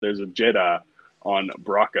there's a Jedi on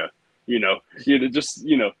Braca, just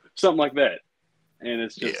something like that, and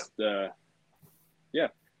it's just I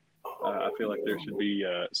feel like there should be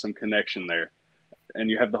some connection there, and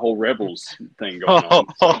you have the whole Rebels thing going on.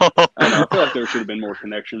 So, I feel like there should have been more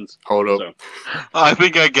connections. Hold up, so. I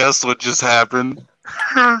think I guessed what just happened.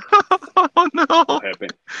 Oh no!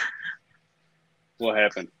 What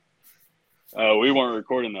happened? We weren't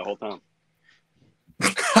recording the whole time.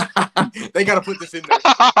 They gotta put this in there.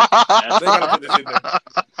 They gotta put this in there.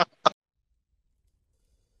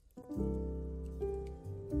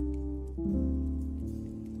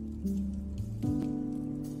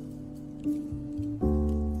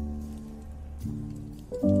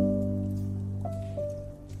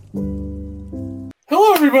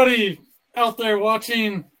 Hello, everybody out there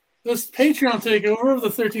watching this Patreon takeover of the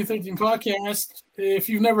 1313 podcast. If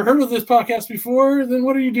you've never heard of this podcast before, then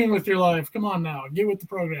what are you doing with your life? Come on now, get with the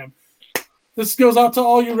program. This goes out to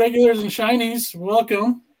all you regulars and shinies.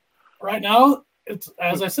 Welcome. Right now,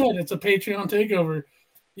 as I said, it's a Patreon takeover.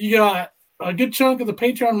 You got a good chunk of the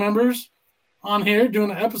Patreon members on here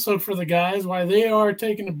doing an episode for the guys while they are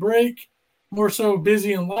taking a break, more so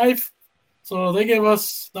busy in life. So they gave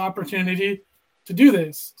us the opportunity to do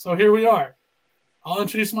this. So here we are. I'll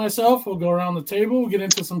introduce myself. We'll go around the table. We'll get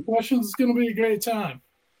into some questions. It's going to be a great time.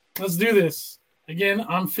 Let's do this. Again,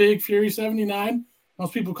 I'm Fig Fury 79.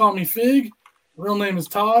 Most people call me Fig. Real name is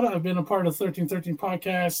Todd. I've been a part of the 1313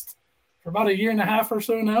 podcast for about a year and a half or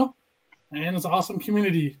so now, and it's an awesome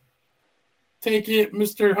community. Take it,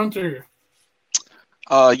 Mr. Hunter.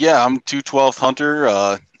 Yeah, I'm 212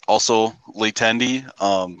 Hunter. Also Latendi.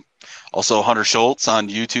 Also Hunter Schultz on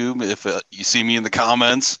YouTube. If you see me in the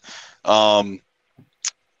comments.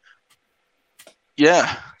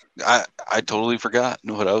 Yeah, I totally forgot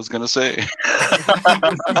what I was gonna say.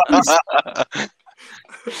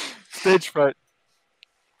 Stage fright.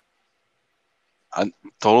 I'm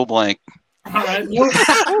total blank. All right. No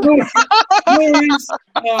worries.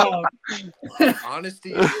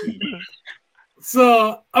 Honesty.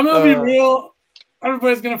 So I'm gonna be real.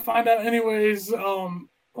 Everybody's gonna find out anyways.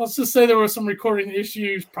 Let's just say there were some recording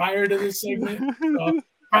issues prior to this segment,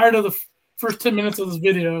 prior to the first 10 minutes of this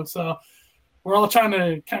video. So we're all trying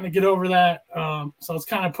to kind of get over that. So it's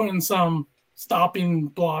kind of putting some stopping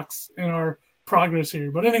blocks in our progress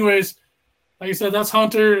here. But anyways, like I said, that's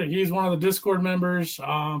Hunter. He's one of the Discord members,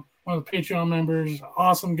 one of the Patreon members.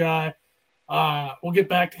 Awesome guy. We'll get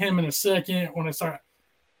back to him in a second when I start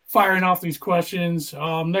firing off these questions.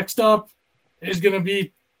 Next up is going to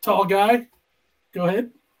be Tall Guy. Go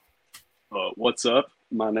ahead. What's up?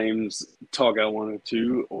 My name's Tall Guy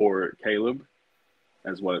 102, or Caleb,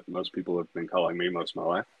 as what most people have been calling me most of my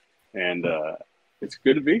life. And it's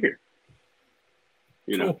good to be here.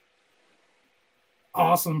 Cool.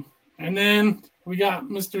 Awesome. And then we got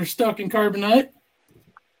Mr. Stuck in Carbonite.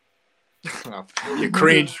 You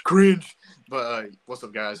cringe. But what's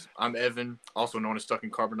up, guys? I'm Evan, also known as Stuck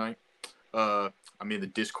in Carbonite. I'm in the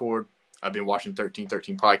Discord. I've been watching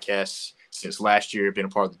 1313 podcasts since last year. I've been a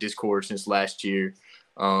part of the Discord since last year.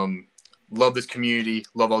 Love this community.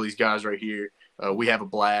 Love all these guys right here. We have a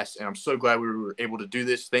blast, and I'm so glad we were able to do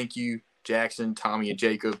this. Thank you, Jackson, Tommy, and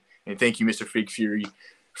Jacob, and thank you, Mr. Fig Fury,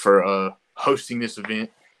 for hosting this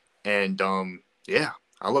event. And,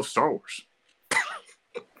 I love Star Wars.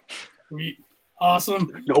 Sweet.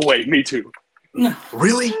 Awesome. No way, me too.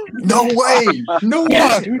 Really? No way. No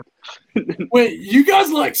way. Dude. Wait, you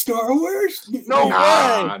guys like Star Wars? No way.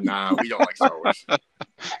 Nah, we don't like Star Wars.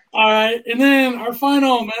 All right. And then our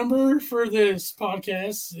final member for this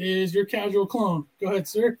podcast is your casual clone. Go ahead,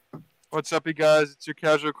 sir. What's up, you guys? It's your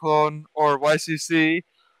casual clone, or YCC,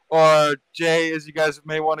 or Jay, as you guys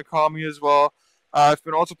may want to call me as well. I've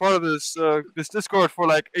been also part of this Discord for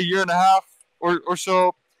like a year and a half or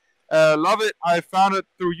so. Love it. I found it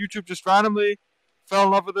through YouTube just randomly. Fell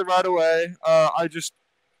in love with it right away.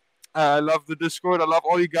 I love the Discord. I love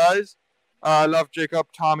all you guys. I love Jacob,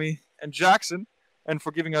 Tommy, and Jackson, and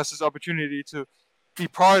for giving us this opportunity to be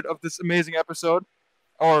part of this amazing episode,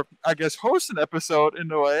 or I guess host an episode in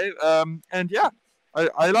a way. I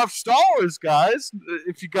love Star Wars, guys.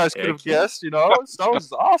 If you guys could have guessed, Star Wars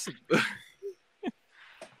is awesome.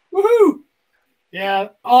 Woohoo! Yeah,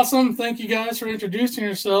 awesome. Thank you guys for introducing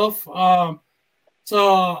yourself.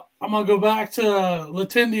 So I'm going to go back to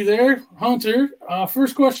Latendi there. Hunter,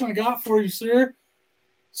 first question I got for you, sir.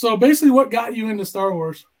 So basically, what got you into Star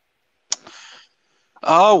Wars?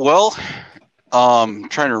 Trying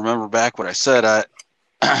to remember back what I said.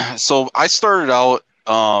 So I started out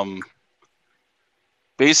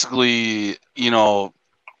basically,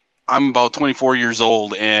 I'm about 24 years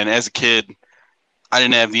old, and as a kid, I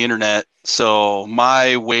didn't have the internet, so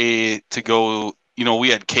my way to go, we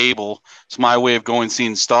had cable, so my way of going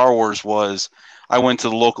seeing Star Wars was I went to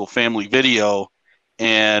the local Family Video,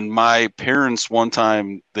 and my parents one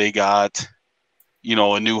time they got,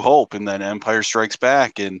 A New Hope and then Empire Strikes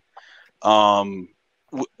Back, and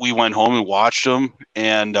we went home and watched them,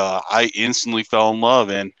 and I instantly fell in love,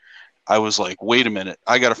 and I was like, wait a minute,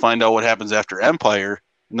 I got to find out what happens after Empire,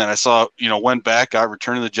 and then I saw, went back, got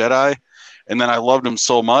Return of the Jedi. And then I loved them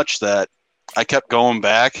so much that I kept going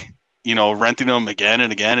back, renting them again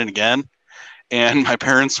and again and again. And my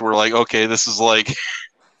parents were like, okay, this is like,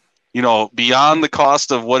 beyond the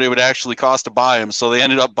cost of what it would actually cost to buy them. So they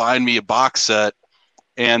ended up buying me a box set.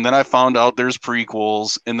 And then I found out there's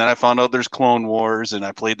prequels. And then I found out there's Clone Wars. And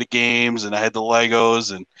I played the games and I had the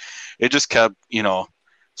Legos. And it just kept,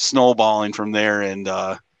 snowballing from there. And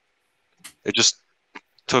it just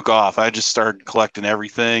took off. I just started collecting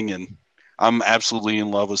everything, and I'm absolutely in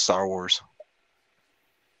love with Star Wars.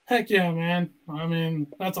 Heck yeah, man. I mean,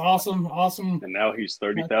 that's awesome. Awesome. And now he's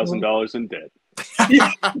 $30,000 in debt.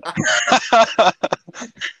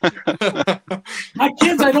 My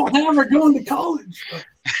kids I don't have are going to college.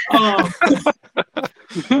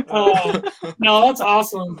 No, that's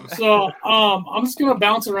awesome. So I'm just going to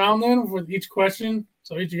bounce around then with each question.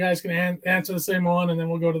 So each of you guys can answer the same one, and then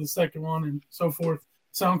we'll go to the second one and so forth.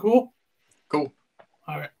 Sound cool? Cool.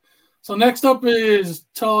 All right. So next up is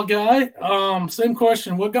Tall Guy. Same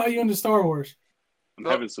question. What got you into Star Wars? I'm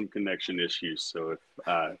having some connection issues, so if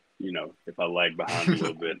I lag behind a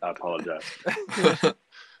little bit, I apologize.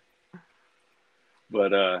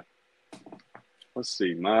 But let's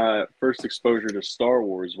see. My first exposure to Star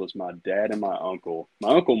Wars was my dad and my uncle. My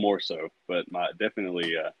uncle more so, but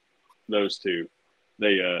definitely those two.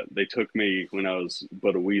 They took me when I was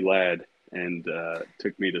but a wee lad and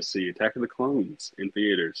took me to see Attack of the Clones in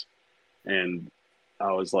theaters. And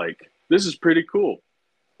I was like, this is pretty cool.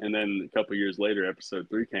 And then a couple years later, episode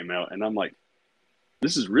 3 came out, and I'm like,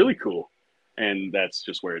 this is really cool. And that's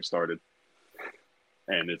just where it started.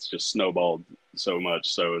 And it's just snowballed so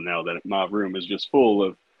much. So now that my room is just full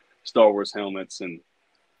of Star Wars helmets and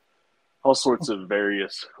all sorts of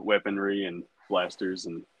various weaponry and blasters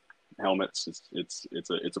and helmets, it's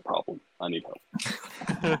a problem. I need help.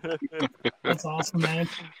 That's awesome, man.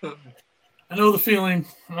 I know the feeling.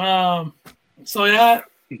 So yeah,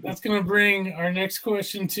 that's gonna bring our next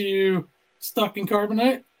question to you, Stuck in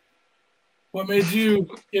Carbonite. What made you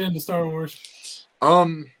get into Star Wars?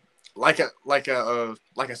 Like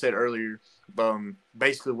I said earlier,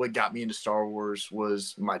 basically what got me into Star Wars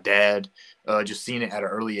was my dad, just seeing it at an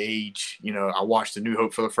early age. I watched A New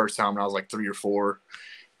Hope for the first time when I was like 3 or 4.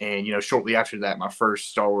 And, shortly after that, my first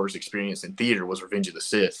Star Wars experience in theater was Revenge of the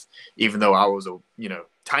Sith. Even though I was a,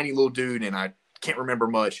 tiny little dude and I can't remember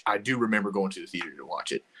much, I do remember going to the theater to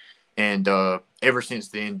watch it. And ever since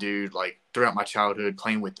then, dude, like throughout my childhood,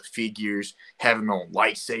 playing with the figures, having my own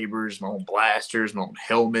lightsabers, my own blasters, my own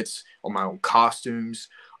helmets, or my own costumes,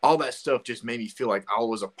 all that stuff just made me feel like I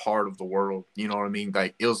was a part of the world. You know what I mean?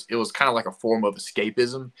 Like it was kind of like a form of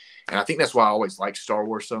escapism. And I think that's why I always liked Star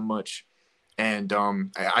Wars so much. And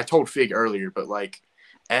I told Fig earlier, but like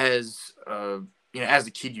as as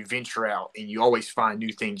a kid, you venture out and you always find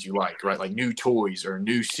new things you like, right? Like new toys or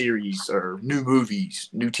new series or new movies,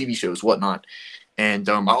 new TV shows, whatnot. And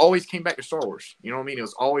I always came back to Star Wars. You know what I mean? It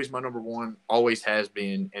was always my number one, always has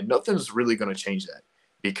been. And nothing's really going to change that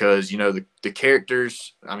because, the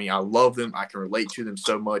characters, I mean, I love them. I can relate to them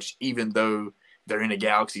so much, even though they're in a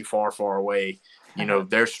galaxy far, far away.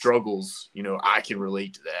 Their struggles, I can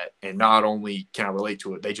relate to that. And not only can I relate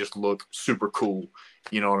to it, they just look super cool.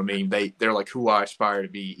 You know what I mean? They're like who I aspire to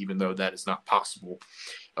be, even though that is not possible.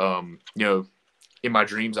 In my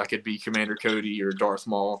dreams, I could be Commander Cody or Darth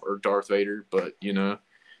Maul or Darth Vader. But,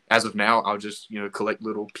 as of now, I'll just, collect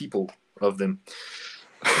little people of them.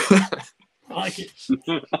 I like it.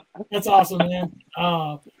 That's awesome, man.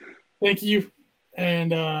 Thank you.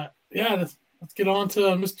 And, let's get on to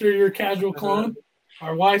Mr. Your Casual Clone,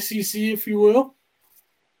 our YCC, if you will.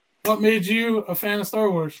 What made you a fan of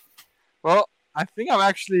Star Wars? Well, I think I'm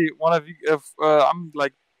actually one of you. I'm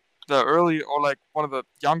like the early or like one of the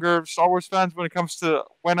younger Star Wars fans when it comes to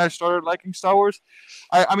when I started liking Star Wars.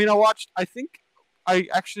 I think I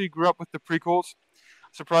actually grew up with the prequels,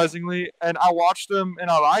 surprisingly, and I watched them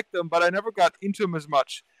and I liked them, but I never got into them as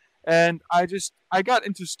much. And I got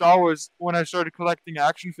into Star Wars when I started collecting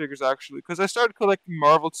action figures, actually, because I started collecting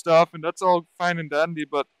Marvel stuff, and that's all fine and dandy.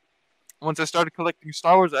 But once I started collecting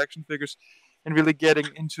Star Wars action figures and really getting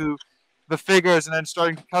into the figures and then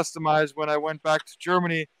starting to customize when I went back to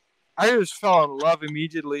Germany, I just fell in love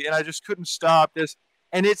immediately, and I just couldn't stop.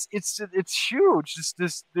 and it's huge.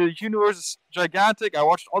 The universe is gigantic. I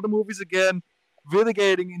watched all the movies again, really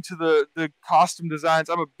getting into the costume designs.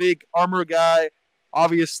 I'm a big armor guy.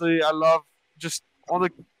 Obviously, I love just all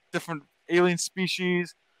the different alien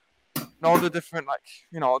species and all the different, like,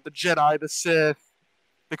 the Jedi, the Sith,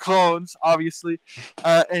 the clones, obviously,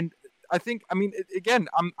 and I think, again,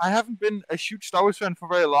 I haven't been a huge Star Wars fan for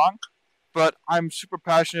very long, but I'm super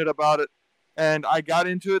passionate about it, and I got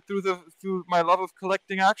into it through my love of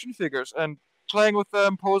collecting action figures and playing with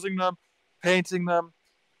them, posing them, painting them,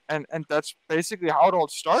 and that's basically how it all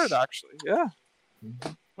started, actually. Yeah.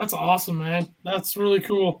 That's awesome, man. That's really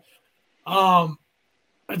cool.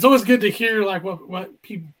 It's always good to hear like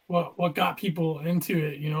what got people into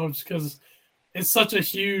it, just because it's such a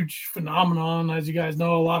huge phenomenon. As you guys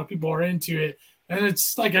know, a lot of people are into it, and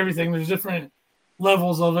it's like everything. There's different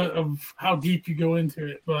levels of it, of how deep you go into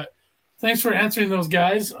it. But thanks for answering those,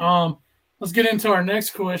 guys. Let's get into our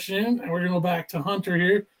next question, and we're gonna go back to Hunter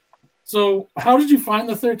here. So, how did you find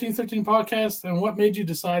the 1313 podcast, and what made you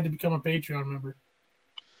decide to become a Patreon member?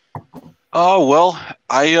 Oh, well,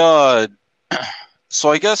 so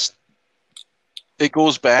I guess it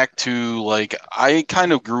goes back to, like, I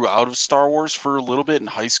kind of grew out of Star Wars for a little bit in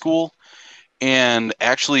high school, and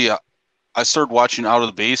actually I started watching Out of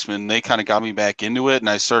the Basement, and they kind of got me back into it, and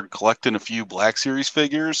I started collecting a few Black Series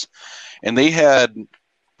figures, and they had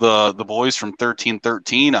the boys from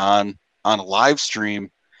 1313 on a live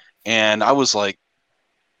stream, and I was like,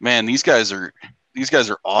 man, these guys are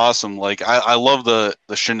awesome. Like, I love the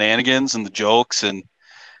shenanigans and the jokes, and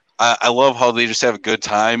I love how they just have a good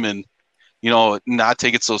time and, not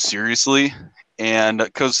take it so seriously. And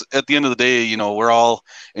because at the end of the day, we're all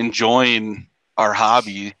enjoying our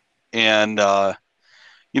hobby, and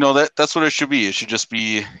that's what it should be. It should just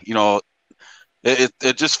be,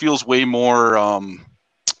 it just feels way more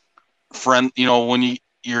friend. When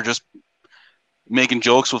you're just making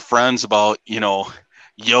jokes with friends about,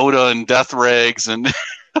 Yoda and death rags and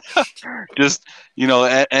just,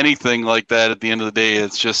 anything like that. At the end of the day,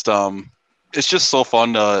 it's just so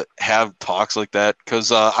fun to have talks like that,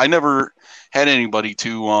 because I never had anybody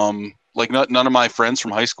to like, none of my friends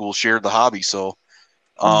from high school shared the hobby, so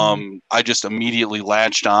I just immediately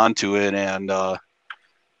latched onto it, and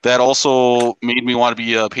that also made me want to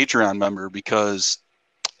be a Patreon member, because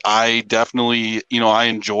I definitely, I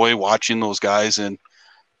enjoy watching those guys, and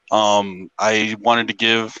I wanted to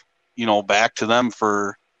give, back to them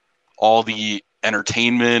for all the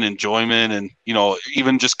entertainment, enjoyment, and,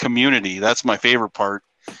 even just community. That's my favorite part,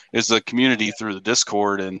 is the community through the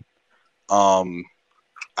Discord. And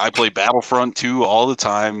I play Battlefront 2 all the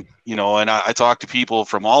time, and I talk to people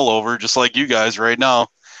from all over, just like you guys right now.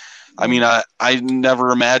 I mean, I never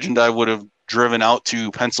imagined I would have driven out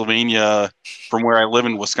to Pennsylvania from where I live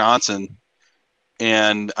in Wisconsin.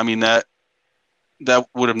 And I mean, that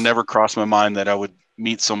would have never crossed my mind, that I would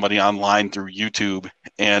meet somebody online through YouTube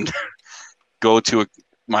and go to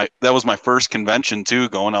that was my first convention too,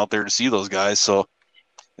 going out there to see those guys. So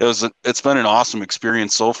it's been an awesome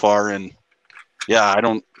experience so far. And yeah, I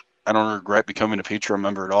don't regret becoming a Patreon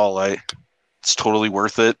member at all. It's totally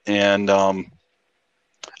worth it. And,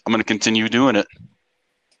 I'm going to continue doing it.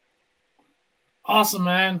 Awesome,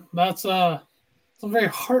 man. That's a very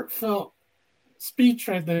heartfelt speech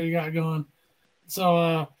right there you got going.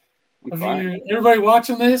 So everybody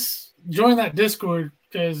watching this, join that Discord,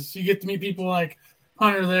 because you get to meet people like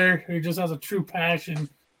Hunter there, who just has a true passion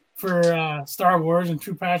for Star Wars and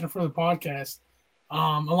true passion for the podcast,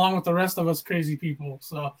 along with the rest of us crazy people.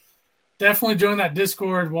 So definitely join that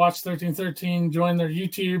Discord, watch 1313, join their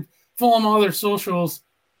YouTube, follow them on all their socials.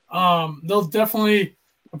 They'll definitely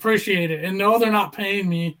appreciate it. And no, they're not paying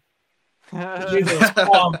me to do this.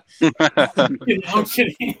 I'm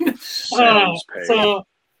kidding. So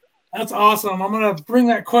that's awesome. I'm going to bring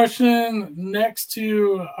that question next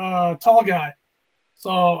to Tall Guy.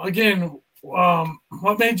 So, again,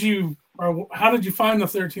 what made you, or how did you find the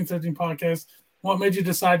 1313 podcast? What made you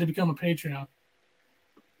decide to become a Patreon?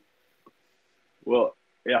 Well,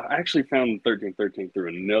 yeah, I actually found 1313 through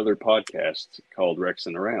another podcast called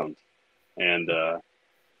Rexing Around, and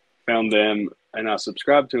found them, and I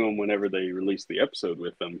subscribed to them whenever they released the episode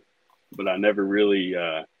with them, but I never really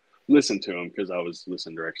listened to them because I was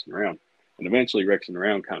listening to Rexing Around, and eventually Rexing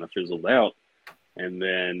Around kind of fizzled out, and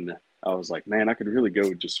then I was like, man, I could really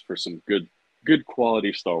go just for some good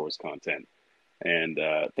quality Star Wars content, and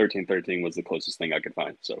 1313 was the closest thing I could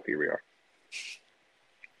find, so here we are.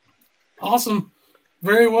 Awesome.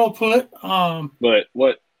 Very well put. But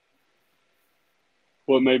what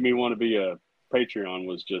made me want to be a Patreon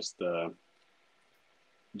was just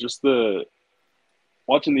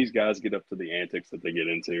watching these guys get up to the antics that they get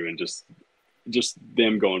into, and just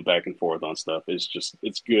them going back and forth on stuff is just,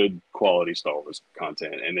 it's good quality Star Wars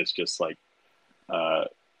content, and it's just like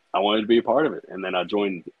I wanted to be a part of it, and then I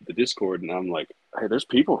joined the Discord, and I'm like, hey, there's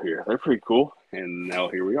people here, they're pretty cool, and now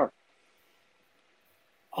here we are.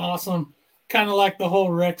 Awesome. Kind of like the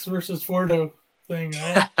whole Rex versus Fordo thing,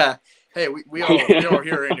 right? Hey, we all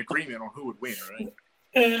here are in agreement on who would win, right?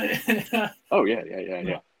 Oh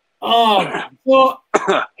yeah. Well,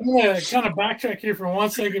 I'm gonna kind of backtrack here for 1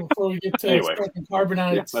 second before we get to Anyway. fucking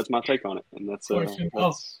Carbonite. Yeah, that's my take on it, and that's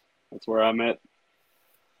Oh. that's where I met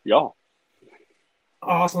y'all.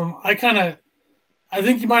 Awesome. I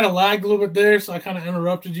think you might have lagged a little bit there, so I kind of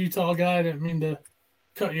interrupted you, tall guy. I didn't mean to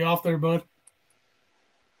cut you off there, bud.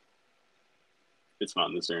 It's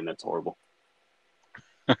fine. This internet's horrible.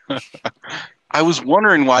 I was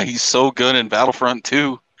wondering why he's so good in Battlefront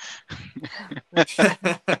 2.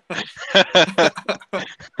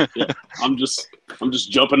 Yeah, I'm just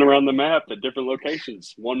jumping around the map at different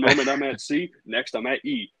locations. One moment I'm at C, next I'm at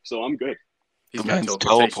E, so I'm good. He's The got man's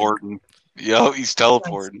teleportation. teleporting. Yo, he's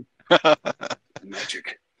teleporting.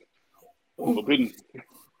 Magic, forbidden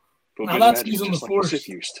Now that's magic, using just the like Force. Sith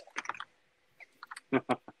used.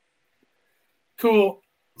 Cool.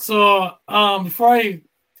 So before I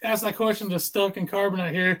ask that question to Stuck and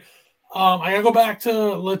Carbonite here, I gotta go back to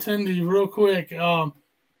Latendi real quick.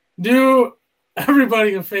 Do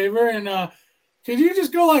everybody a favor and could you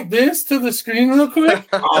just go like this to the screen real quick?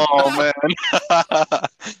 Oh man!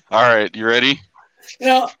 All right, you ready?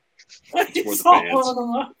 Yeah. I for the saw fans. one of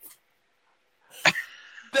them up.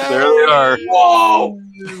 There they are. Whoa!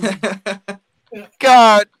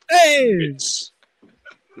 God, hey! It's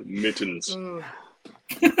mittens,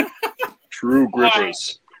 true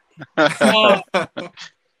grippers.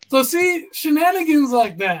 So see, shenanigans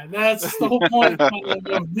like that. That's the whole point of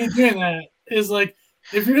me doing that. Is like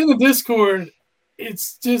if you're in the Discord,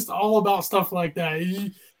 it's just all about stuff like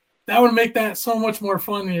that. That would make that so much more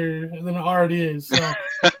funnier than it already is. So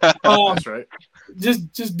That's right.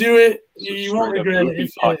 just do it. You won't regret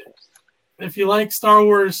it. If you like Star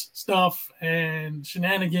Wars stuff and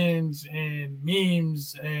shenanigans and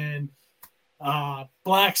memes and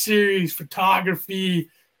Black Series photography,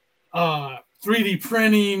 3D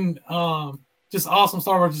printing, just awesome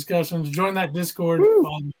Star Wars discussions, join that Discord,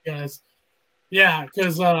 guys. Yeah,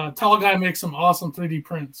 because Tall Guy makes some awesome 3D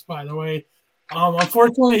prints, by the way.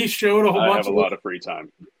 Unfortunately, he showed a whole I bunch have a lot of free time.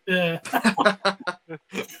 Yeah.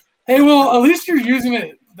 Hey, well, at least you're using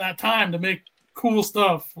it that time to make cool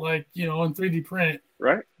stuff, like, in 3D print.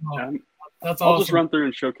 Right? That's I'll awesome. just run through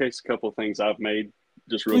and showcase a couple of things I've made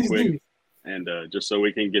just real Please quick. do. And just so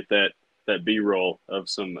we can get that B-roll of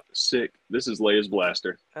some sick. This is Leia's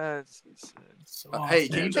blaster. That's insane. So Hey,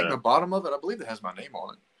 awesome. can you take the bottom of it? I believe it has my name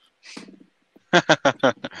on it.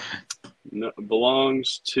 No,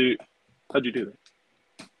 belongs to. How'd you do that?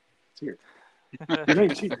 It's here. Your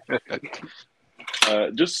name's here.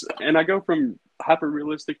 And I go from hyper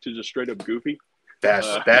realistic to just straight up goofy.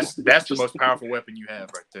 That's the most powerful weapon you have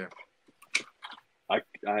right there. I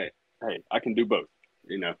can do both,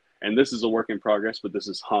 And this is a work in progress, but this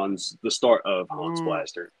is the start of Han's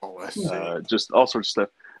blaster. Oh, that's sick. Just all sorts of stuff.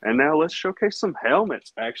 And now let's showcase some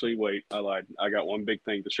helmets. Actually, wait, I lied. I got one big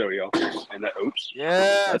thing to show y'all. And that, oops.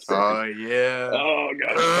 Yes. That's Oh, perfect. yeah. Oh,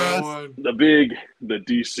 Yes. God. The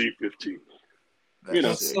DC-15.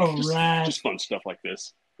 That's so rad. Just fun stuff like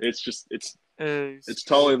this. It's Hey.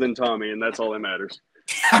 taller than Tommy, and that's all that matters.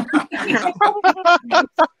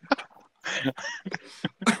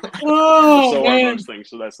 Oh, So are man. most things,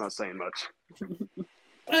 so that's not saying much.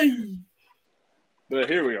 Hey. But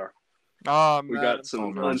here we are. Oh, We man. got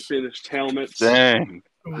some unfinished helmets. Dang.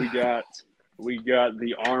 We got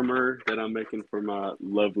the armor that I'm making for my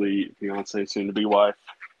lovely fiance, soon to be wife.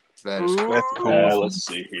 That is That's cool. Let's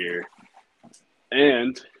see here.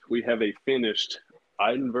 And we have a finished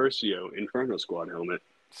Iden Versio Inferno Squad helmet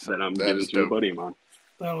that I'm That giving is to a dope. buddy of mine.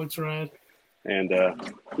 That looks rad. And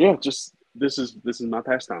just this is my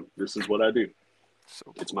pastime. This is what I do.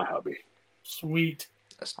 So It's my hobby. Sweet.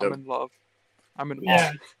 That's I'm dope. in love. I'm in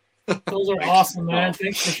Yeah. love. Those are awesome, man.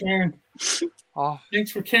 Thanks for sharing. Oh,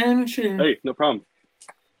 Thanks for caring and sharing. Hey, no problem.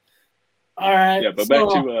 All right. Yeah, but back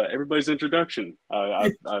to everybody's introduction.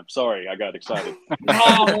 I'm sorry, I got excited.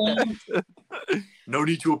 Oh, man. No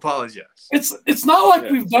need to apologize. It's not like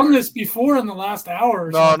Yeah. we've done this before in the last hour.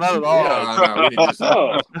 Or no, something. not at all. Yeah, no, we need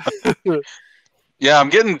to Oh, Yeah, I'm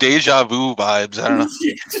getting deja vu vibes. I don't know.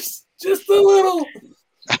 just a little.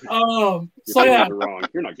 you're So yeah, wrong.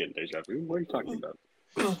 You're not getting deja vu. What are you talking about?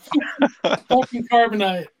 fucking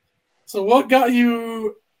Carbonite. So what got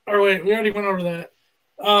you? Or wait, we already went over that.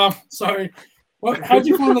 Sorry. How'd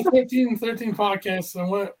you find the 1313 podcast, and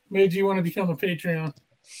what made you want to become a Patreon?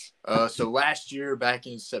 So last year, back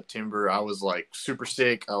in September, I was like super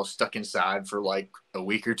sick. I was stuck inside for like a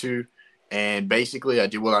week or two. And basically, I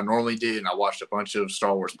did what I normally did, and I watched a bunch of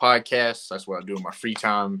Star Wars podcasts. That's what I do in my free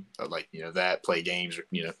time, like, that, play games, or,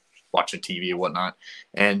 watching TV or whatnot.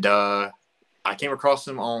 And I came across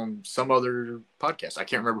them on some other podcast. I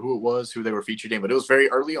can't remember who it was, who they were featured in, but it was very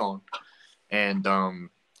early on. And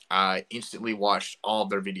I instantly watched all of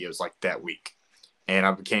their videos like that week. And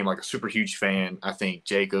I became like a super huge fan. I think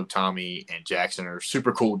Jacob, Tommy, and Jackson are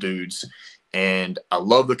super cool dudes. And I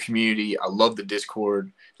love the community. I love the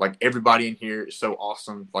Discord. Like, everybody in here is so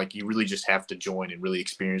awesome. Like, you really just have to join and really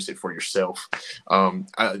experience it for yourself.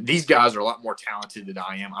 These guys are a lot more talented than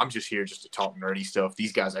I am. I'm just here just to talk nerdy stuff.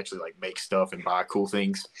 These guys actually like make stuff and buy cool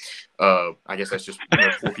things. I guess that's just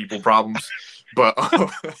poor people problems. But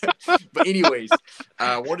anyways,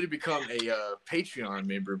 I wanted to become a Patreon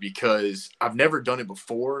member because I've never done it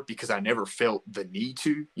before, because I never felt the need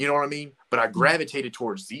to, you know what I mean? But I gravitated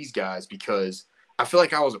towards these guys because I feel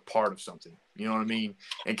like I was a part of something, you know what I mean?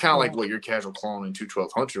 And kind of like what your Casual Clone and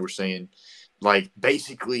 212 Hunter were saying, like,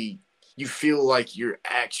 basically you feel like you're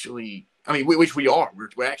actually, I mean, which we are.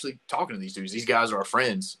 We're actually talking to these dudes. These guys are our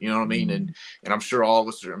friends, you know what I mean? And I'm sure all of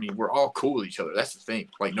us are, I mean, we're all cool with each other. That's the thing.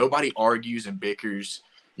 Like, nobody argues and bickers,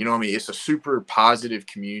 you know what I mean? It's a super positive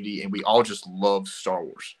community, and we all just love Star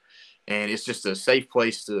Wars. And it's just a safe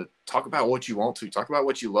place to talk about what you want to, talk about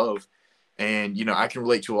what you love. And, I can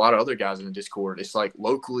relate to a lot of other guys in the Discord. It's like,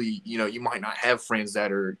 locally, you might not have friends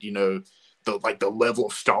that are, the level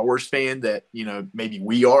of Star Wars fan that, maybe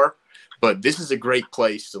we are. But this is a great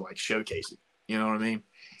place to like showcase it. You know what I mean?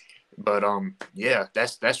 But yeah,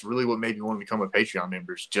 that's really what made me want to become a Patreon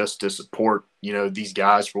member, just to support, these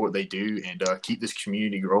guys for what they do, and keep this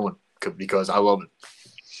community growing, because I love it.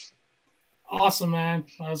 Awesome, man.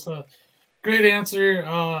 That's a great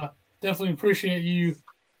answer. Definitely appreciate you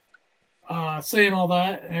saying all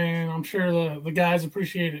that, and I'm sure the guys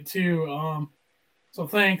appreciate it too. So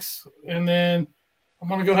thanks. And then I'm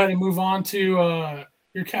going to go ahead and move on to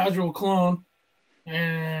your Casual Clone.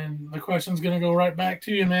 And the question's going to go right back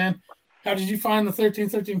to you, man. How did you find the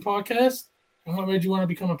 1313 podcast? And what made you want to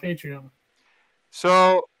become a Patreon?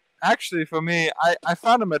 So, actually, for me, I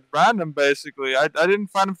found them at random, basically. I didn't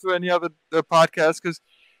find them through any other podcasts, because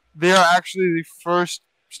they are actually the first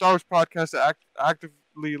Star Wars podcast I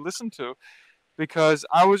actively listened to. Because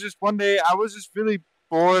I was just really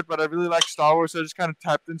bored, but I really like Star Wars, so I just kind of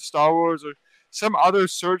typed in Star Wars or some other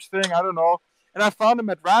search thing, I don't know. And I found them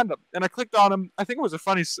at random, and I clicked on them. I think it was a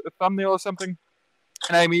funny thumbnail or something,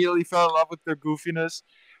 and I immediately fell in love with their goofiness,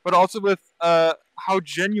 but also with how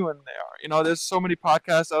genuine they are. There's so many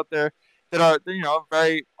podcasts out there that are,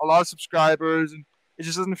 a lot of subscribers, and it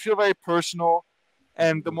just doesn't feel very personal.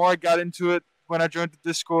 And the more I got into it, when I joined the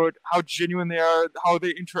Discord, how genuine they are, how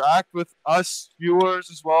they interact with us viewers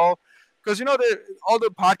as well. Because, all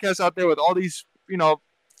the podcasts out there with all these,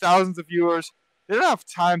 thousands of viewers, they don't have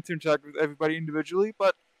time to interact with everybody individually.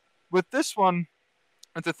 But with this one,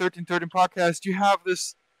 at the 1313 podcast, you have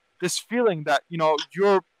this feeling that,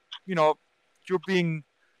 you're being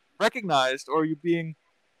recognized, or you're being,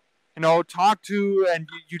 talked to, and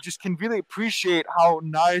you just can really appreciate how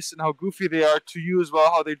nice and how goofy they are to you as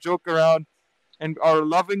well, how they joke around and are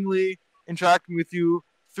lovingly interacting with you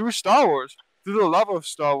through Star Wars, through the love of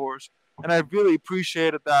Star Wars. And I really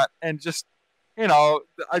appreciated that. And just,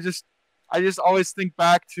 I just always think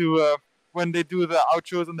back to when they do the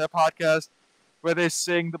outros on their podcast, where they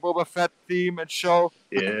sing the Boba Fett theme and show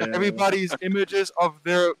everybody's images of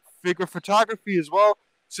their figure photography as well.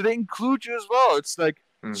 So they include you as well. It's like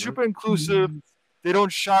super inclusive. They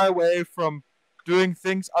don't shy away from doing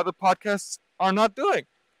things other podcasts are not doing.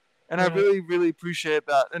 And I really, really appreciate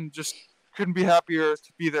that, and just couldn't be happier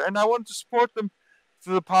to be there. And I wanted to support them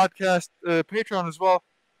through the podcast Patreon as well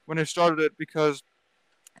when I started it, because,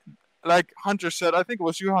 like Hunter said, I think it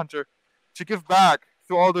was you, Hunter, to give back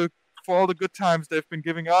for all the good times they've been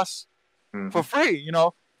giving us for free. They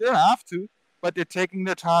don't have to, but they're taking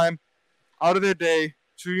their time out of their day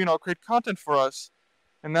to create content for us,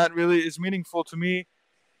 and that really is meaningful to me.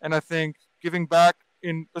 And I think giving back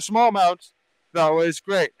in a small amount that way is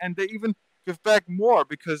great. And they even give back more,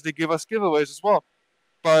 because they give us giveaways as well,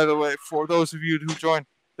 by the way, for those of you who join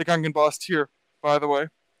the Gungan Boss tier, by the way.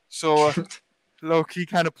 So low-key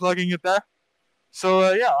kind of plugging it there.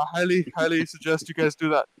 So yeah, I highly suggest you guys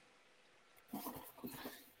do that.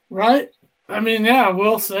 Right? I mean, yeah,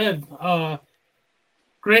 well said.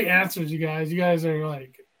 Great answers, you guys. You guys are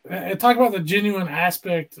like, talk about the genuine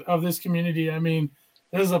aspect of this community. I mean,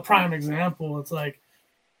 this is a prime example. It's like,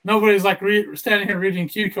 nobody's like standing here reading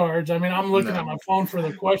cue cards. I mean, I'm looking at my phone for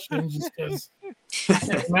the questions just because I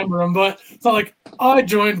can't remember them. But it's not like I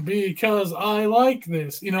joined because I like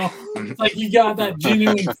this. You know, it's like you got that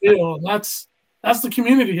genuine feel, and that's the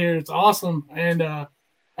community here. It's awesome, and I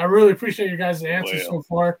really appreciate your guys' answers so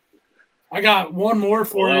far. I got one more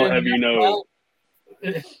for you. I'll have you know,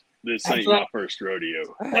 this ain't my first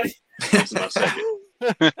rodeo. This is my second.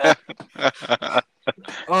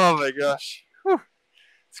 Oh my gosh. Whew.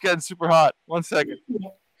 It's getting super hot. 1 second. I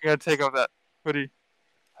gotta take off that hoodie.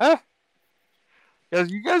 Huh? Guys,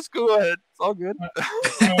 you guys go ahead. It's all good.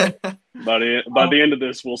 By the end of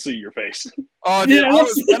this, we'll see your face. Oh, dude,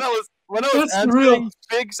 when I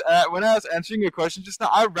was answering your question just now,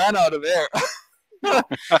 I ran out of air.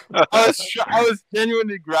 I was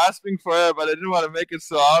genuinely grasping for air, but I didn't want to make it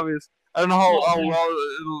so obvious. I don't know how well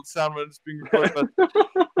it'll sound when it's being recorded, but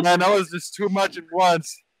man, that was just too much at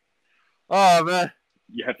once. Oh man,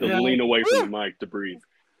 you have to lean away from the mic to breathe.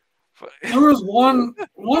 There was one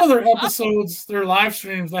of their episodes, their live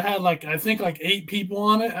streams, that had I think 8 people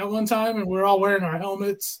on it at one time, and we're all wearing our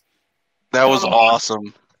helmets. That was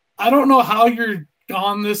awesome. I don't know how you're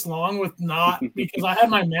gone this long with not, because I had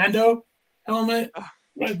my Mando helmet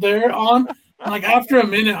right there on. And after a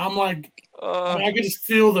minute, I'm like, I could just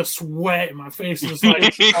feel the sweat in my face. Just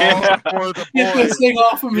get this thing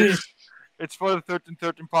off of me. It's for the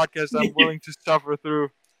 1313 podcast. I'm willing to suffer through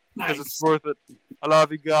because it's worth it. I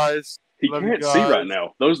love you guys. He can't see right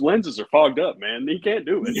now. Those lenses are fogged up, man. He can't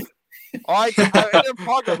do it. I didn't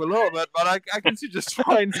fog up a little bit, but I can see just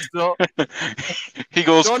fine still. He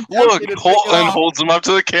goes, look, and holds him up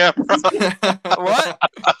to the camera. What?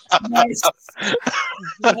 Nice.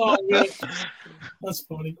 Oh, man. That's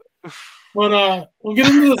funny. But we'll get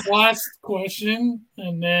into this last question,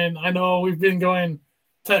 and then I know we've been going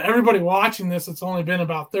to everybody watching this. It's only been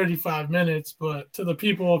about 35 minutes, but to the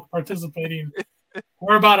people participating,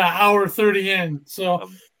 we're about an hour 30 in. So,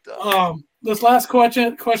 this last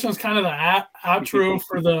question is kind of the outro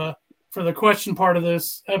for the question part of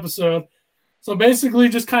this episode. So basically,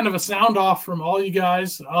 just kind of a sound off from all you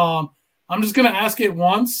guys. I'm just gonna ask it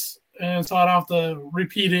once, and so I don't have to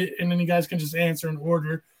repeat it, and then you guys can just answer in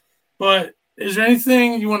order. But is there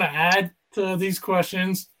anything you want to add to these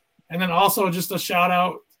questions? And then also just a shout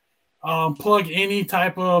out, plug any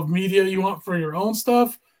type of media you want for your own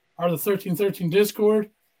stuff, or the 1313 Discord.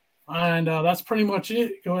 And that's pretty much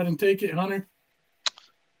it. Go ahead and take it, Hunter.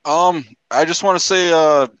 I just want to say,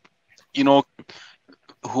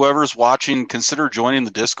 whoever's watching, consider joining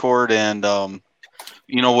the Discord. And,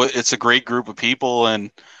 it's a great group of people.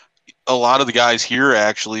 And a lot of the guys here,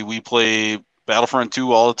 actually, we play Battlefront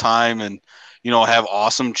 2 all the time and, have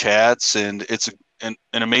awesome chats. And it's an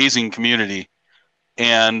amazing community.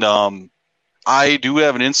 And I do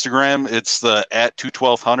have an Instagram. It's the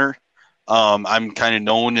 @212hunter. I'm kind of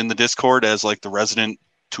known in the Discord as the resident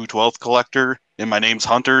 212 collector, and my name's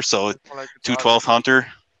Hunter, so 212 Hunter.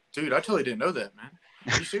 Dude, I totally didn't know that, man.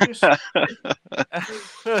 Are you serious?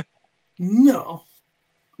 No.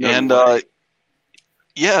 And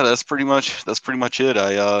that's pretty much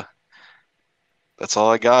it. That's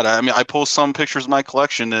all I got. I mean, I post some pictures of my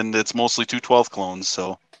collection, and it's mostly 212 clones.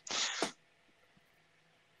 So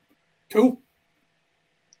cool.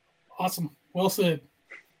 Awesome. Well said.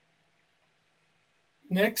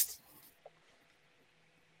 Next.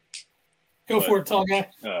 Go for it, tall guy.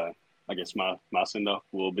 I guess my send-off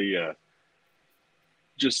will be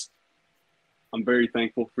I'm very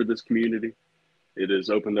thankful for this community. It has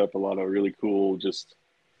opened up a lot of really cool, just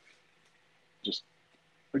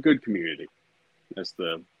a good community. That's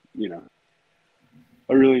I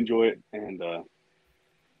really enjoy it. And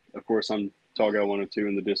of course, I'm Tall Guy 102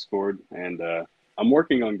 in the Discord, and I'm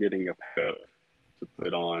working on getting a pickup to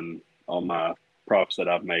put on all my props that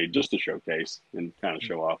I've made just to showcase and kind of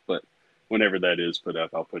show off. But whenever that is put up,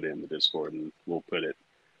 I'll put it in the Discord and we'll put it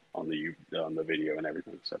on the video and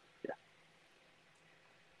everything. So yeah.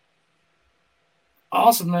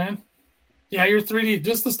 Awesome, man. Yeah, your 3D,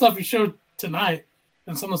 just the stuff you showed tonight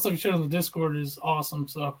and some of the stuff you showed on the Discord is awesome.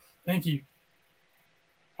 So thank you.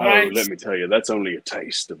 All right. Let me tell you, that's only a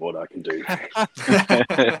taste of what I can do.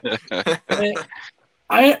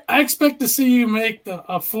 I expect to see you make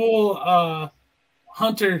a full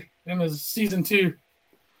Hunter in the season 2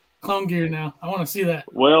 clone gear now. I want to see that.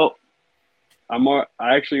 Well,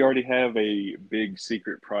 I actually already have a big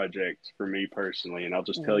secret project for me personally, and I'll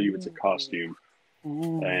just tell you it's a costume.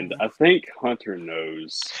 Ooh. And I think Hunter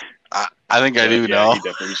knows. I think I do know. He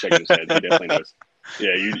definitely shaking his head. He definitely knows.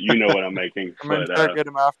 Yeah, you know what I'm making. I'm gonna try to get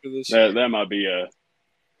him after this. That might be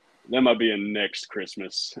a next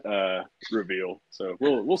Christmas reveal. So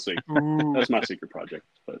we'll see. Ooh. That's my secret project.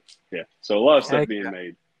 But yeah, so a lot of stuff Heck being yeah.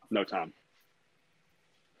 made, no time.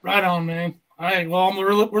 Right on, man. All right. Well,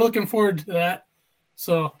 we're looking forward to that.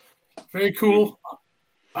 So very cool.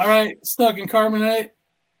 All right, Stuck in Carbonate.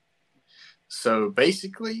 So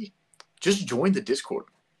basically, just join the Discord.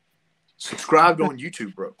 Subscribe on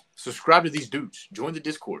YouTube, bro. Subscribe to these dudes. Join the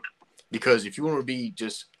Discord. Because if you want to be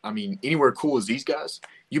anywhere cool as these guys,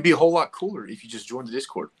 you'd be a whole lot cooler if you just join the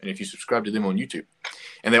Discord and if you subscribe to them on YouTube.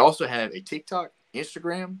 And they also have a TikTok,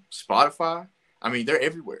 Instagram, Spotify. They're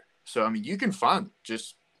everywhere. So, you can find them.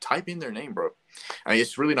 Just type in their name, bro.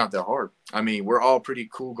 It's really not that hard. We're all pretty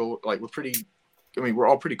cool. We're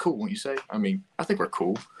all pretty cool, wouldn't you say? I think we're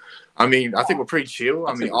cool. I think we're pretty chill.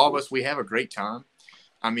 All of us, we have a great time.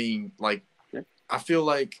 I feel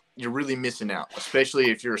like you're really missing out,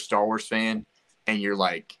 especially if you're a Star Wars fan and you're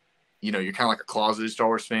like, you're kind of like a closeted Star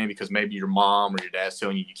Wars fan because maybe your mom or your dad's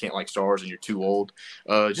telling you can't like Star Wars and you're too old.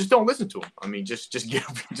 Just don't listen to them. Just get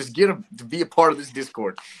them to be a part of this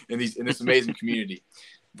Discord and this amazing community.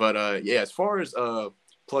 But as far as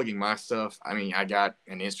plugging my stuff, I got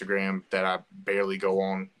an Instagram that I barely go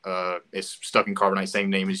on. It's Stuck in Carbonite, same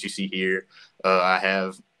name as you see here. I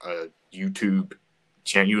have a YouTube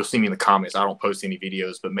channel. You'll see me in the comments. I don't post any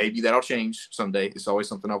videos, but maybe that'll change someday. It's always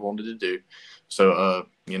something I've wanted to do. So,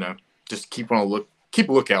 just keep a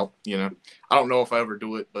lookout. I don't know if I ever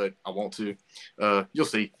do it, but I want to. You'll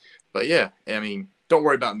see. But yeah, don't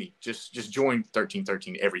worry about me. Just join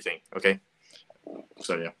 1313 everything. Okay.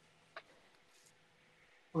 So yeah.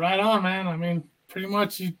 Right on, man. Pretty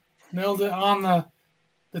much you nailed it on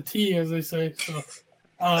the T, as they say. So,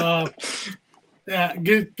 yeah,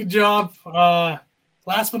 good job.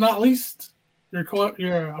 Last but not least, I'm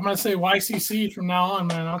gonna say YCC from now on,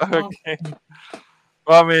 man. Okay.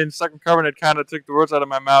 Well, Stuck in Carbonate kind of took the words out of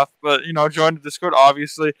my mouth, but join the Discord.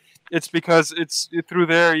 Obviously, it's because it's through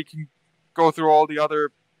there you can go through all the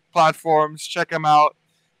other platforms, check them out.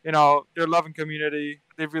 They're a loving community.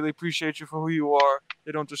 They really appreciate you for who you are.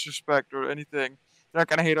 They don't disrespect or anything. They're not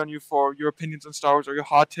gonna hate on you for your opinions on Star Wars or your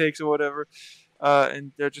hot takes or whatever.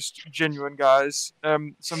 And they're just genuine guys.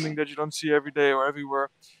 Something that you don't see every day or everywhere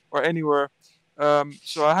or anywhere.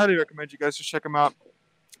 So I highly recommend you guys to check them out.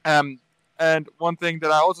 And one thing that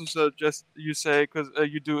I also suggest you say, because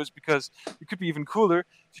you do, is because it could be even cooler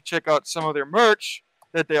to check out some of their merch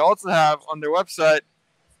that they also have on their website,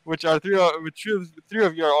 which three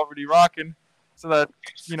of you are already rocking. So that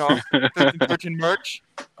 1313 merch,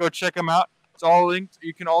 go check them out. It's all linked.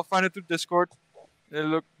 You can all find it through Discord. They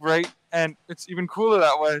look great, and it's even cooler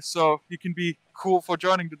that way. So you can be cool for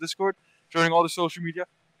joining the Discord, joining all the social media.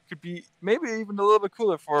 It could be maybe even a little bit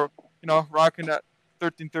cooler for rocking that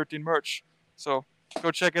 1313 merch. So go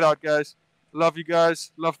check it out, guys. Love you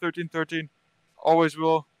guys. Love 1313. Always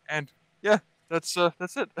will. And yeah, that's it.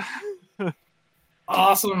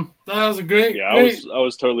 Awesome. That was a great. Yeah, great. I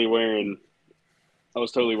was totally wearing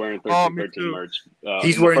 1313 merch.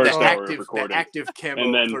 He's the wearing first the hour of active recording. camo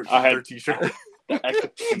And then 1313 shirt. The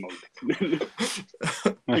active camo.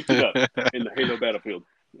 Picked it up in the Halo Battlefield,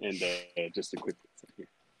 and just a quick.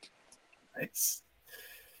 Nice.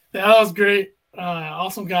 Yeah, that was great.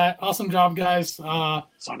 Awesome job, guys. So now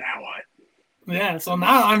what? Yeah, so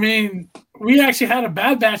now we actually had a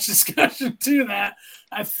Bad Batch discussion too that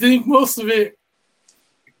I think most of it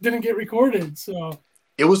didn't get recorded. So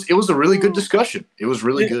it was a really good discussion. It was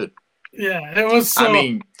really good. Yeah, it was.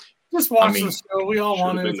 So, just watch the show. We all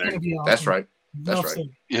want it. It's gonna be awesome. That's right. That's right.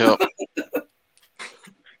 Yeah.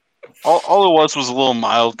 all it was a little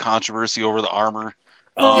mild controversy over the armor.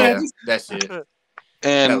 That's it.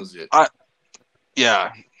 And that was it. I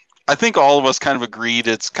think all of us kind of agreed.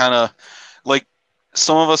 It's kind of like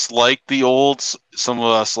some of us like the old, some of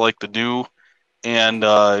us like the new, and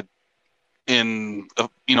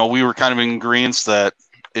we were kind of in agreement that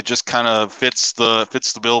it just kind of fits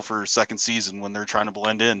the bill for second season when they're trying to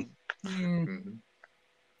blend in. Mm-hmm.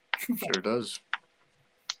 Sure does.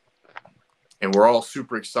 And we're all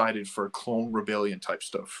super excited for Clone Rebellion type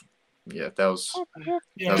stuff. Yeah, that was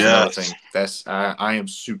another thing. I am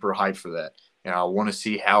super hyped for that. And I want to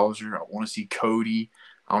see Hauser. I want to see Cody.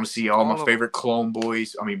 I want to see all my favorite Clone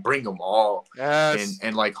Boys. Bring them all. Yes.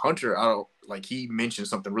 And like Hunter, he mentioned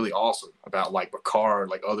something really awesome about like Bakar,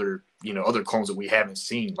 like other clones that we haven't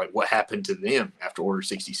seen, like what happened to them after Order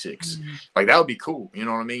 66. Mm-hmm. Like that would be cool, you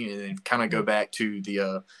know what I mean? And then kind of go back to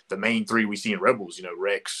the main three we see in Rebels,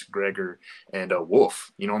 Rex, Gregor, and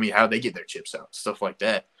Wolf. You know what I mean? How they get their chips out, stuff like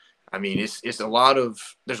that. There's a lot of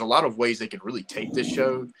ways they could really take this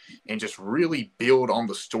show and just really build on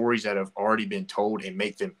the stories that have already been told and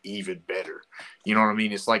make them even better. You know what I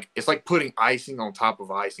mean? It's like putting icing on top of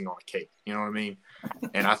icing on a cake. You know what I mean?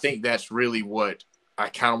 And I think that's really what I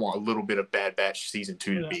kind of want a little bit of Bad Batch season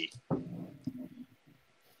 2 to be.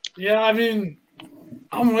 Yeah, I mean,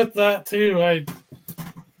 I'm with that too. Like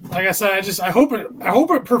I said, I hope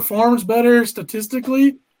it performs better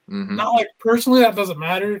statistically. Mm-hmm. Not like personally, that doesn't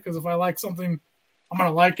matter, because if I like something, I'm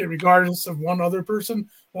gonna like it regardless of one other person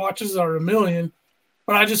watches or a million.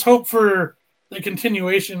 But I just hope for the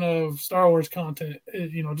continuation of Star Wars content,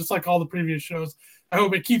 just like all the previous shows. I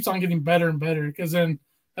hope it keeps on getting better and better, because then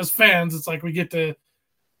as fans, it's like the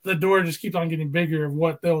door just keeps on getting bigger of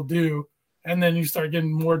what they'll do. And then you start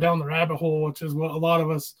getting more down the rabbit hole, which is what a lot of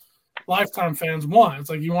us Lifetime fans want. It's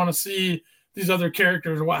like you want to see these other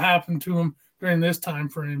characters or what happened to them during this time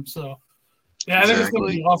frame. So, yeah, I think it's going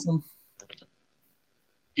to be awesome.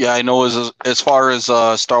 Yeah, I know as far as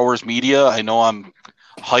Star Wars media, I know I'm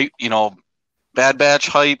hype. Bad Batch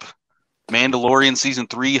hype, Mandalorian season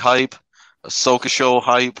 3 hype, Ahsoka show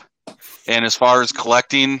hype, and as far as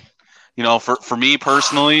collecting, for me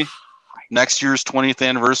personally, next year's 20th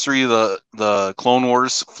anniversary, the Clone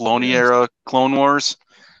Wars, Filoni era Clone Wars,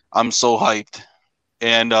 I'm so hyped.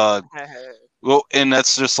 And and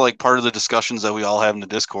that's just like part of the discussions that we all have in the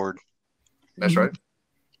Discord. That's right.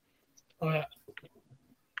 Oh, yeah.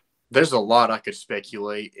 There's a lot I could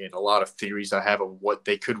speculate and a lot of theories I have of what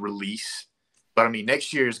they could release. But I mean,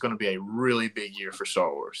 next year is going to be a really big year for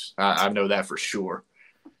Star Wars. I know that for sure.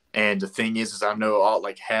 And the thing is I know all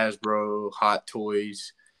like Hasbro, Hot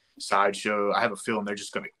Toys, Sideshow, I have a feeling they're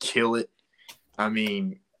just going to kill it. I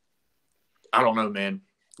mean, I don't know, man.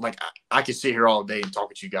 Like, I could sit here all day and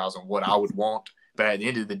talk to you guys on what I would want. But at the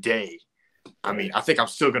end of the day, I mean, I think I'm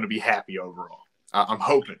still going to be happy overall. I'm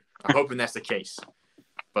hoping. I'm hoping that's the case.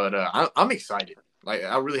 But I'm excited. Like,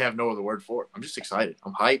 I really have no other word for it. I'm just excited.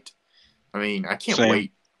 I'm hyped. I mean, I can't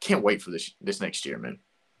wait. Can't wait for this next year, man.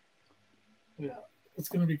 Yeah, it's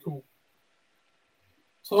going to be cool.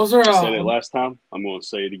 So is there I said it last time. I'm going to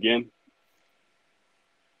say it again.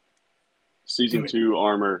 Season 2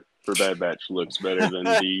 armor for Bad Batch looks better than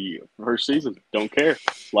the first season. Don't care.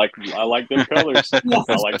 I like them colors. I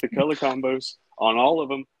like the color combos on all of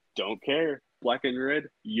them. Don't care. Black and red,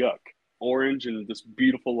 yuck. Orange and this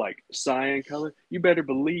beautiful like cyan color. You better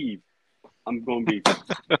believe I'm going to be.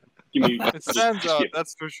 Give me. It stands out.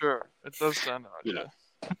 That's for sure. It does stand out. You know.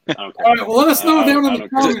 I don't care. All right, well, let us know down in the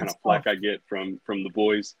comments. What kind of flack I get from the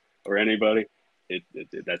boys or anybody.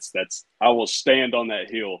 That's I will stand on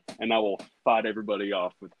that hill and I will fight everybody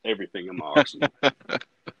off with everything in my arsenal.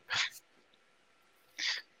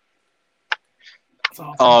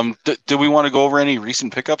 Awesome. Do we want to go over any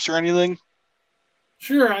recent pickups or anything?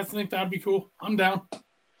 Sure, I think that'd be cool. I'm down.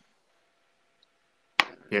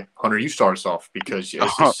 Yeah, Hunter, you start us off because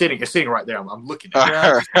it's sitting right there. I'm looking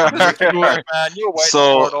at it. Man, you're waiting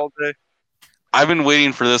for it all day. I've been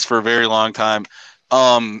waiting for this for a very long time.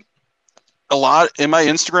 A lot in my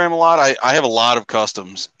Instagram. I have a lot of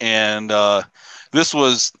customs, and this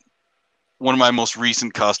was one of my most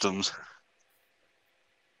recent customs.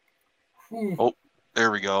 Ooh. Oh, there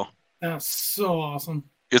we go. That's so awesome.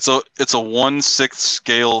 It's a 1/6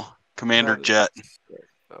 scale Commander jet,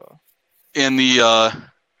 and the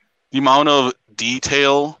amount of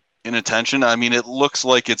detail and attention. I mean, it looks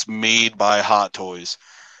like it's made by Hot Toys.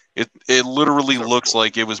 It literally looks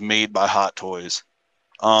like it was made by Hot Toys.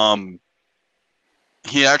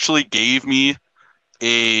 He actually gave me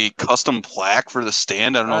a custom plaque for the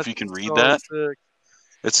stand. I don't know if you can read that. Sick.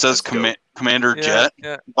 It says Commander Jet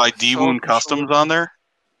by D-Woon Customs on there.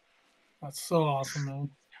 That's so awesome, man.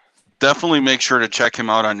 Definitely make sure to check him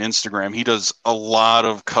out on Instagram. He does a lot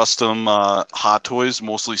of custom Hot Toys,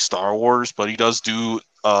 mostly Star Wars, but he does do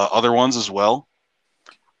other ones as well.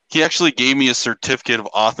 He actually gave me a certificate of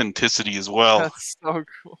authenticity as well. That's so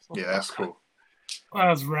cool. Yeah, that's cool.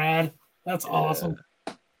 That's rad. That's awesome.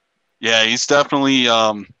 Yeah, he's definitely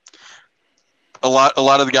a lot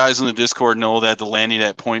of the guys in the Discord know that the landing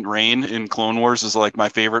at Point Rain in Clone Wars is like my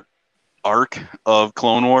favorite arc of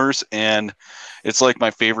Clone Wars, and it's like my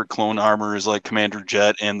favorite clone armor is like Commander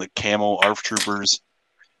Jet and the camo ARF troopers,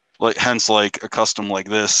 like hence like a custom like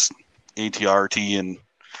this ATRT, and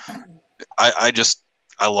I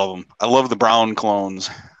love them. I love the brown clones,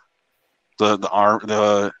 the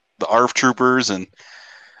ARF troopers, and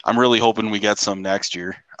I'm really hoping we get some next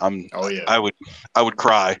year. I would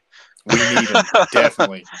cry. We need them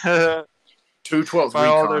definitely. 212 All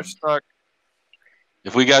recon. they're stuck.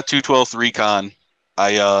 If we got 212 recon,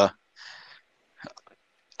 I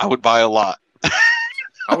would buy a lot.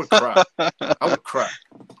 I would cry.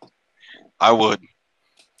 I would.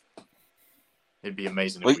 It'd be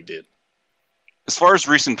amazing if we did. As far as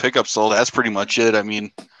recent pickups, though, that's pretty much it. I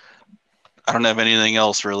mean, I don't have anything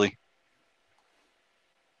else really.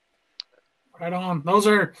 Right on. Those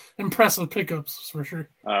are impressive pickups for sure.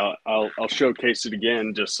 I'll showcase it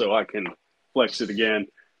again just so I can flex it again,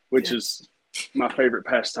 which is my favorite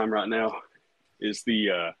pastime right now. Is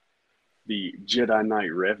the Jedi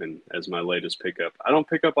Knight Revan as my latest pickup. I don't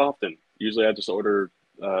pick up often. Usually, I just order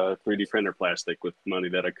 3D printer plastic with money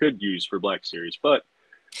that I could use for Black Series. But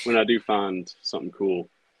when I do find something cool,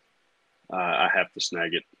 I have to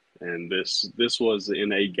snag it. And this was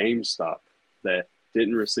in a GameStop that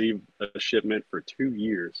didn't receive a shipment for 2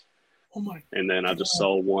 years. Oh my! And then I just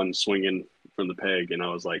saw one swinging from the peg, and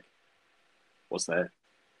I was like, "What's that?"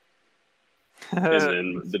 And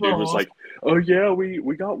then the dude was like, "Oh yeah,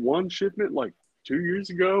 we got one shipment like 2 years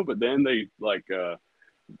ago, but then they like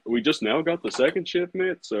we just now got the second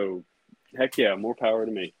shipment. So heck yeah, more power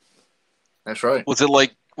to me." That's right. Was it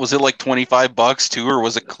like $25 too, or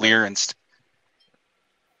was it clearanced?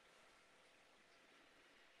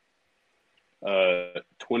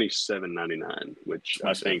 $27.99, which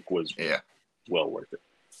I think was well worth it.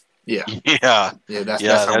 Yeah. That's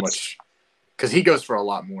how much. Because he goes for a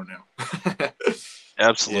lot more now.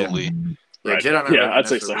 Absolutely. Yeah, right. Jedi Knight Revan, I'd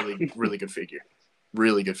say that's so. a really good figure.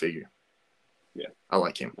 Really good figure. Yeah. I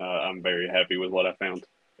like him. I'm very happy with what I found.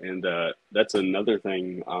 And that's another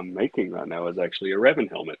thing I'm making right now is actually a Revan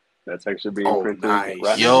helmet. That's actually being printed right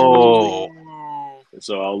now. Yo.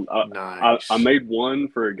 So I made one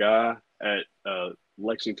for a guy at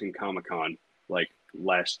Lexington Comic-Con like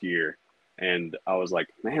last year. And I was like,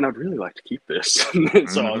 man, I'd really like to keep this.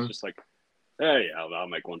 So I was just like, hey, I'll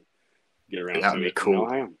make one. Get around to it. Cool. And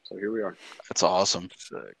now I am. So here we are. That's awesome.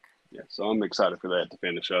 Sick. Yeah, so I'm excited for that to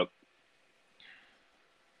finish up.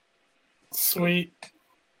 Sweet.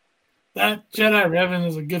 That Jedi Revan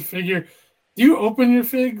is a good figure. Do you open your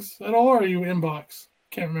figs at all, or are you inbox?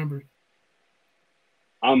 Can't remember.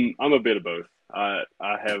 I'm a bit of both. I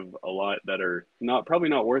have a lot that are probably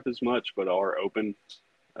not worth as much, but are open,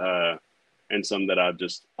 and some that I've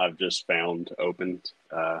just found opened.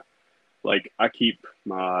 Like I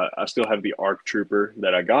still have the ARC Trooper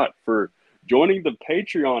that I got for joining the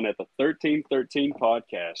Patreon at the 1313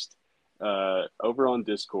 podcast over on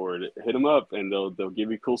Discord. Hit them up and they'll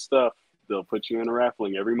give you cool stuff. They'll put you in a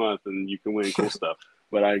raffling every month and you can win cool stuff.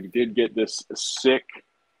 But I did get this sick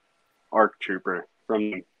ARC Trooper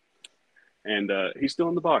from them. And he's still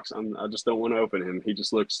in the box. I just don't want to open him. He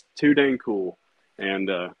just looks too dang cool. And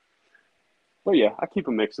but yeah, I keep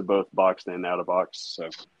a mix of both boxed and out of box. So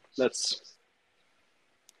that's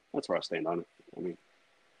where I stand on it. I mean,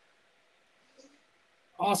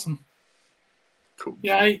 awesome. Cool.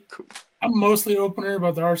 Yeah, I'm mostly opener,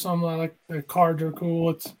 but there are some like the cards are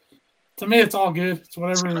cool. To me, it's all good. It's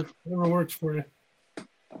whatever works for you.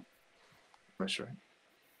 That's right.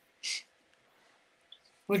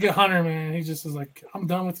 Look at Hunter, man. He just is like, I'm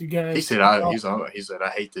done with you guys. He said, I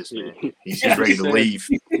hate this, man. He's ready to leave.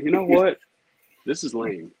 You know what? This is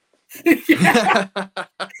lame. He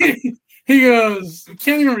goes, you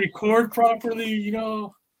can't even record properly, you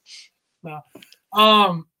know. No.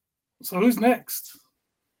 So who's next?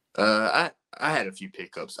 I had a few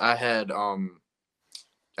pickups. I had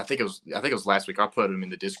I think it was last week. I put them in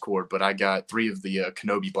the Discord, but I got 3 of the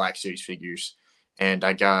Kenobi Black Series figures, and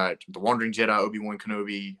I got the Wandering Jedi Obi-Wan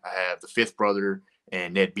Kenobi. I have the Fifth Brother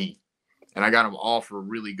and Ned B, and I got them all for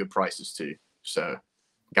really good prices too. So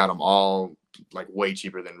got them all like way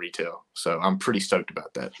cheaper than retail. So I'm pretty stoked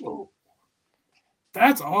about that.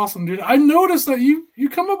 That's awesome, dude. I noticed that you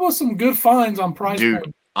come up with some good finds on price.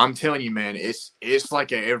 Dude, I'm telling you, man, it's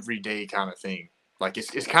like an everyday kind of thing. Like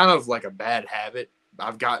it's kind of like a bad habit.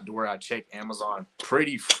 I've gotten to where I check Amazon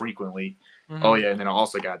pretty frequently. Mm-hmm. Oh yeah, and then I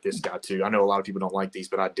also got this guy too. I know a lot of people don't like these,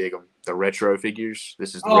 but I dig them. The retro figures.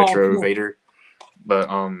 This is the retro cool. Vader. But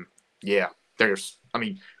yeah,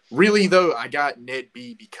 really though, I got Ned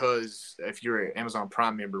B because if you're an Amazon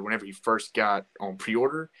Prime member, whenever you first got on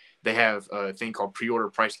pre-order, they have a thing called pre-order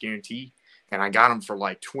price guarantee, and I got them for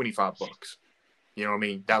like $25. You know what I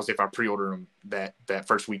mean? That was if I pre-ordered them that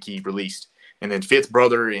first week he released. And then Fifth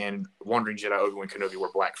Brother and Wandering Jedi Obi-Wan Kenobi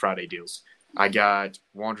were Black Friday deals. I got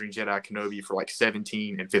Wandering Jedi Kenobi for like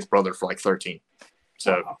 $17 and Fifth Brother for like $13.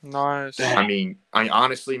 So nice. I mean,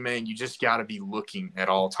 honestly, man, you just got to be looking at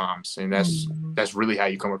all times, and that's really how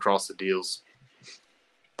you come across the deals.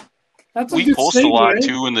 We post a lot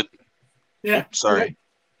too in the. Yeah. Sorry.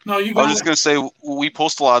 No, you. I was just gonna say we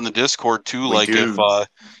post a lot in the Discord too. Like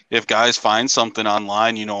if guys find something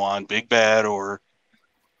online, you know, on Big Bad or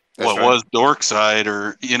was Dorkside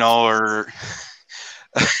or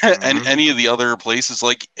and any of the other places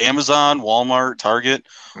like Amazon, Walmart, Target,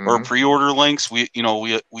 or pre-order links, we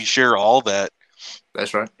share all that.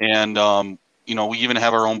 That's right. And we even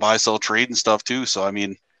have our own buy sell trade and stuff too. So I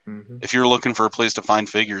mean, if you're looking for a place to find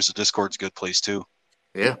figures, the Discord's a good place too.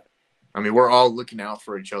 Yeah. I mean, we're all looking out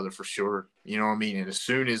for each other for sure. You know what I mean? And as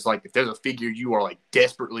soon as, like, if there's a figure you are, like,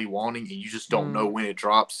 desperately wanting and you just don't know when it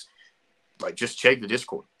drops, like, just check the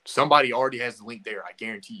Discord. Somebody already has the link there, I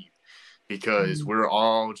guarantee you. Because we're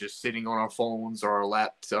all just sitting on our phones or our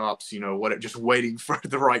laptops, you know, whatever, just waiting for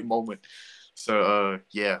the right moment. So,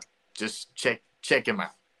 yeah, just check them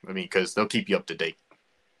out. I mean, because they'll keep you up to date.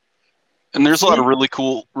 And there's a lot of really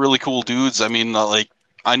cool dudes. I mean, like,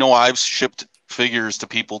 I know I've shipped figures to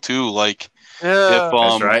people too. Like, if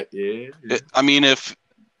that's right. Yeah. I mean, if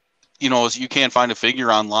you know, you can't find a figure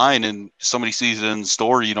online and somebody sees it in the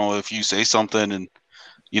store, you know, if you say something, and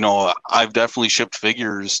you know, I've definitely shipped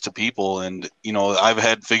figures to people, and you know, I've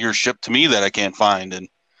had figures shipped to me that I can't find, and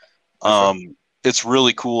it's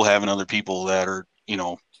really cool having other people that are, you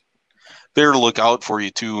know, there to look out for you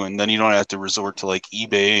too, and then you don't have to resort to like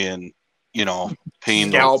eBay and, you know, paying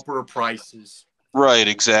scalper prices. Right,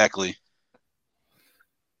 exactly.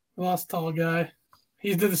 Lost tall guy.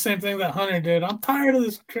 He did the same thing that Hunter did. I'm tired of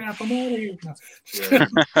this crap. I'm out of here. Yeah.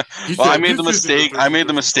 Well, I made the mistake. I made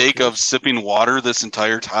the mistake of sipping water this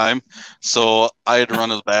entire time, so I had to run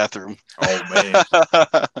to the bathroom. Oh man,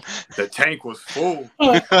 the tank was full.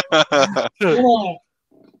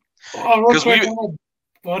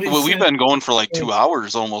 Because we've been going for like 2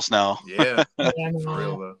 hours almost now. Yeah, for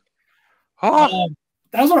real though.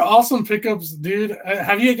 Those are awesome pickups, dude.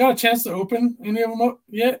 Have you got a chance to open any of them up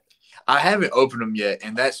yet? I haven't opened them yet,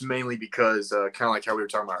 and that's mainly because kind of like how we were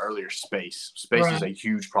talking about earlier, space. Space is a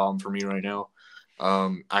huge problem for me right now.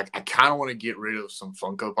 I kind of want to get rid of some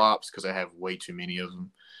Funko Pops because I have way too many of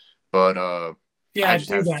them. But I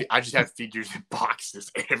just have figures in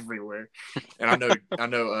boxes everywhere. And I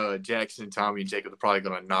know Jackson, Tommy, and Jacob are probably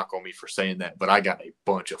going to knock on me for saying that, but I got a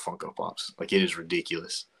bunch of Funko Pops. Like, it is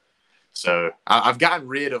ridiculous. So I've gotten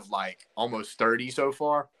rid of like almost 30 so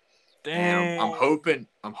far. Damn. I'm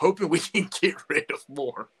hoping we can get rid of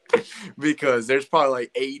more because there's probably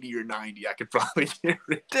like 80 or 90 I could probably get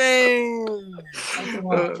rid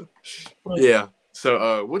of. Yeah.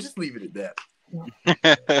 So we'll just leave it at that.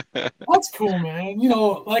 That's cool, man. You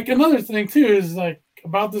know, like another thing too is like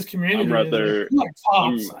about this community. I'm right there. Like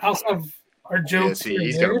Pops, outside of our jokes. Yeah,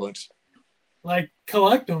 he's got a bunch. Like,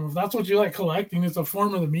 collect them. If that's what you like collecting, it's a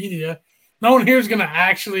form of the media. No one here is gonna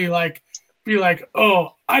actually like be like,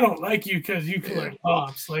 oh, I don't like you because you collect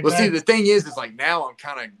Pops. Like, well, see, the thing is like now I'm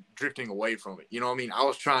kind of drifting away from it. You know what I mean? I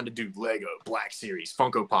was trying to do Lego, Black Series,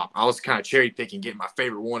 Funko Pop. I was kind of cherry picking, getting my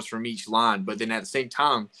favorite ones from each line. But then at the same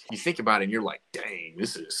time, you think about it and you're like, dang,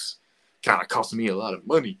 this is kind of costing me a lot of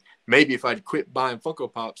money. Maybe if I'd quit buying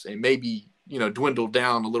Funko Pops and maybe, you know, dwindle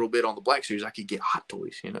down a little bit on the Black Series, I could get Hot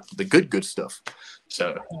Toys, you know, the good stuff.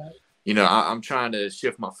 So, you know, I'm trying to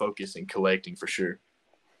shift my focus in collecting for sure.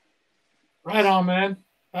 Right on, man.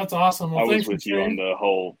 That's awesome. Well, I was with you on the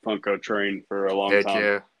whole Funko train for a long time.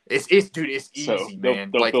 Yeah. It's easy, so man.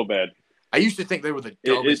 Don't feel bad. I used to think they were the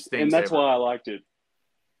dumbest things and that's ever. why I liked it.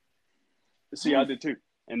 See, I did too.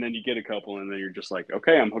 And then you get a couple, and then you're just like,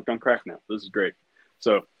 okay, I'm hooked on crack now. This is great.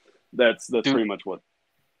 So that's pretty much what.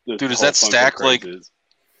 Dude, is that stack like? Is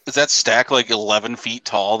that stack like 11 feet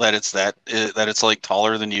tall? That it's like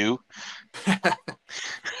taller than you?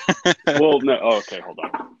 Well, no. Oh, okay, hold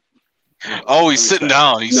on. Oh, he's sitting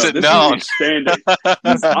down. He's sitting down. He's standing.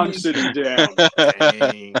 I'm sitting down.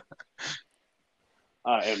 Dang.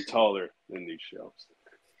 I am taller than these shelves.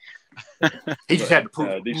 He just had to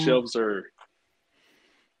prove these shelves are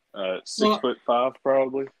 6'5"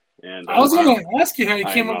 probably. And I was going to ask you how you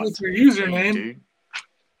came up with your username. Dude.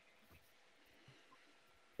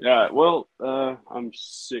 Yeah, well, I'm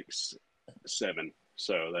 6'7",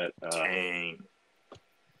 so that. Dang.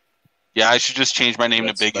 Yeah, I should just change my name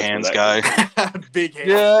to Big Hands Guy. Big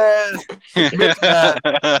Hands. Yes.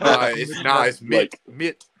 It's Mitt.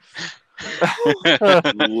 Mitt.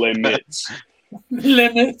 Limits.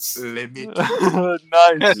 Limits.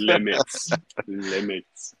 Nice.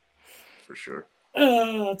 Limits. For sure.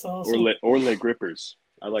 That's awesome. Or leg grippers.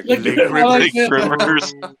 I like leg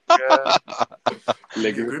grippers.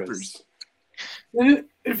 Leg grippers.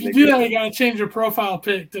 If you do that, you gotta change your profile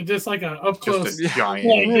pic to just like a up close, just a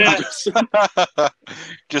giant,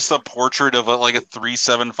 just a portrait of like a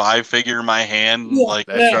 375 figure in my hand. Yeah, like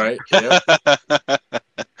that's right. Yeah,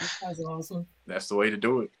 that's awesome. That's the way to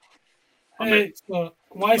do it. Hey, so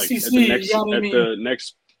YCC, like you got any? At the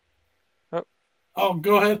next. Oh,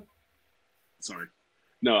 go ahead. Sorry.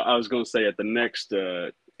 No, I was going to say at the next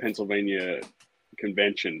Pennsylvania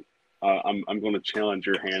convention. I'm going to challenge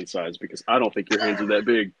your hand size because I don't think your hands are that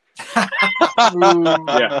big.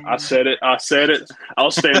 Yeah, I said it.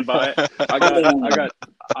 I'll stand by it.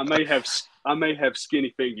 I may have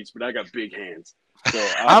skinny fingers, but I got big hands. So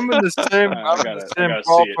I'm in the same. I I'm in gotta the same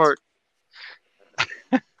see it. ballpark.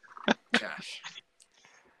 Gosh.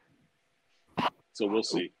 So we'll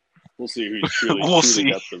see. We'll see who's truly We'll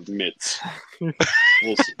see. got the mitts.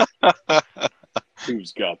 We'll see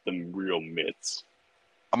who's got them real mitts.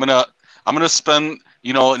 I'm gonna spend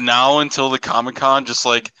now until the Comic-Con just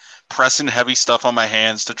like pressing heavy stuff on my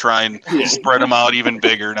hands to try and spread them out even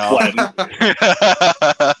bigger now.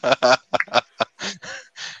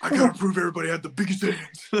 I gotta prove everybody had the biggest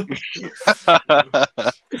hands.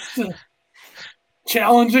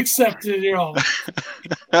 Challenge accepted, y'all.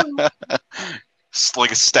 It's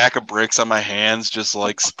like a stack of bricks on my hands, just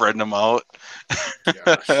like spreading them out.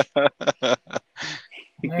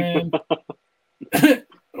 And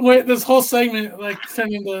wait, this whole segment like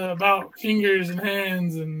turned into about fingers and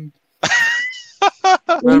hands, and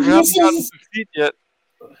We haven't gotten to feet yet.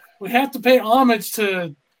 we have to pay homage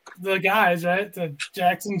to the guys, right? To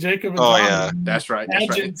Jackson, Jacob, and Oh, Tommy. yeah. That's right. That's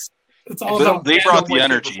right. Agents. It's all about They brought the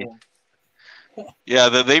energy. Yeah,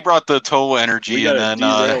 they brought the toe energy, We and gotta then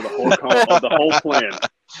derail the whole plan.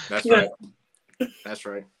 That's Yeah. right. That's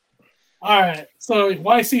right. All right. So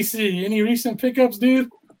YCC, any recent pickups, dude?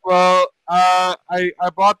 Well, I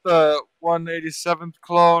bought the 187th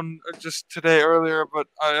clone just today earlier, but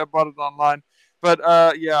I bought it online. But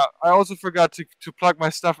yeah, I also forgot to plug my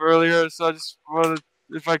stuff earlier, so I just wanted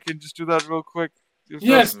if I can just do that real quick. If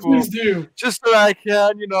Yes, that's cool. please do. Just that I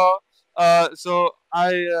can, So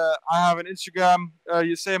I have an Instagram,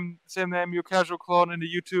 same name, Your Casual Clone, and the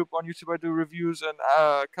YouTube. On YouTube, I do reviews and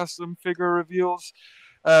custom figure reveals.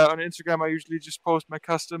 On Instagram, I usually just post my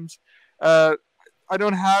customs. I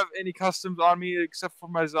don't have any customs on me except for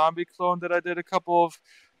my zombie clone that I did a couple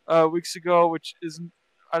of weeks ago, which isn't.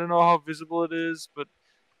 I don't know how visible it is, but it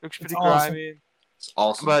looks pretty grimy. It's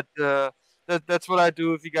awesome. But that's what I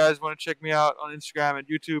do. If you guys want to check me out on Instagram and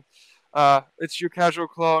YouTube, it's Your Casual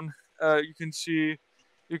Clone. You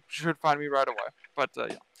should find me right away. But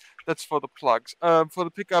yeah, that's for the plugs. For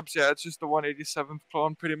the pickups, yeah, it's just the 187th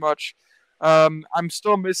clone pretty much. I'm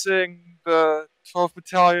still missing the 12th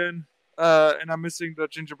Battalion, and I'm missing the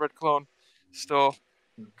gingerbread clone still,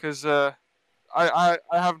 because I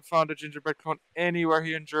haven't found a gingerbread clone anywhere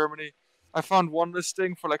here in Germany. I found one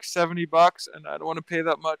listing for like $70, and I don't want to pay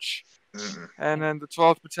that much. Mm-hmm. And then the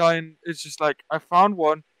 12th Battalion is just like, I found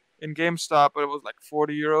one in GameStop, but it was like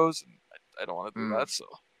 €40, and I don't want to do that, so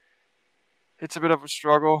it's a bit of a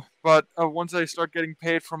struggle. But once I start getting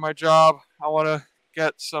paid for my job, I want to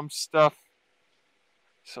get some stuff.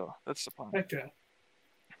 So that's the plan. Okay.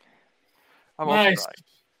 I'm Nice.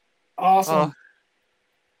 also trying. Awesome.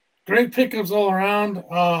 Great pickups all around.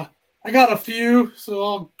 I got a few, so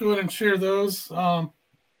I'll go ahead and share those. I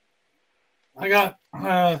got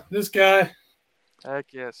this guy.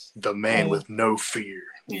 Heck yes. The man with no fear.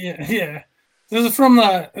 Yeah. This is from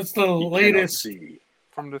it's the latest.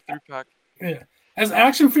 From the 3-pack. Yeah. As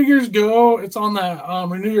action figures go, it's on that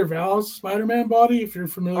Renew Your Vows Spider-Man body, if you're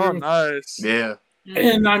familiar Oh, with. nice. Yeah.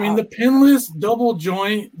 And I mean the pinless double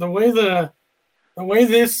joint, the way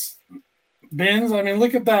this bends, I mean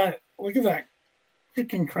look at that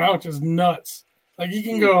freaking crouch is nuts. Like you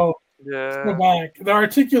can go back. The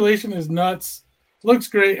articulation is nuts. Looks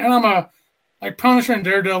great. And I'm Punisher and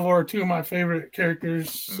Daredevil are two of my favorite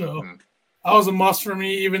characters. So that was a must for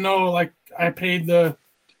me, even though like I paid I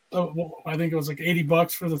think it was like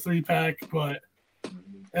 $80 for the 3-pack, but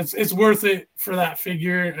it's worth it for that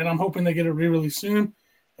figure, and I'm hoping they get it re-released soon.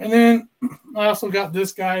 And then I also got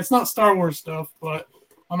this guy. It's not Star Wars stuff, but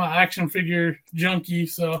I'm an action figure junkie,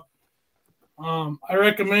 so I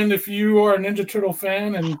recommend if you are a Ninja Turtle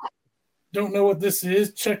fan and don't know what this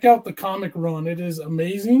is, check out the comic run. It is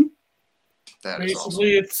amazing.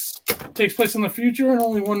 Basically, it takes place in the future, and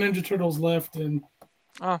only one Ninja Turtle's left, and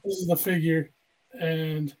this is the figure,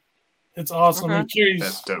 and it's awesome. Okay.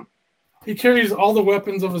 That's dope. He carries all the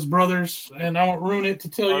weapons of his brothers, and I won't ruin it to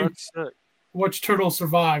tell you which turtle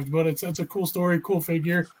survived, but it's a cool story, cool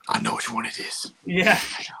figure. I know which one it is. Yeah.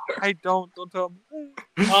 I don't tell me.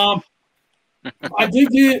 I did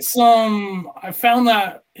get some. I found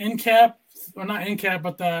that end cap, or not end cap,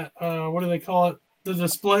 but that what do they call it? The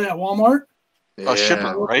display at Walmart. A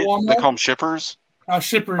shipper, right? Walmart? They call them shippers.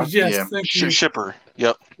 Shippers, yes. Yeah. Thank you. Shipper.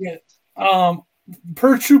 Yep. Yeah.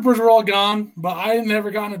 Per troopers were all gone, but I had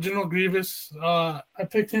never gotten a General Grievous. I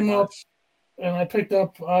picked him up, and I picked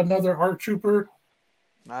up another ARC trooper.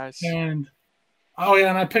 Nice. And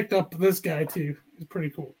and I picked up this guy too. He's pretty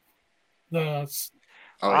cool. It's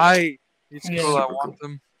cool. I want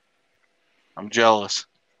them. I'm jealous.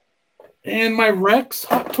 And my Rex,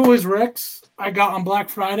 Hot Toys Rex, I got on Black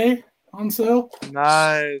Friday. on sale.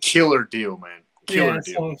 Nice. Killer deal, man. Killer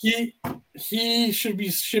deal. So he should be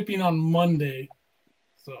shipping on Monday.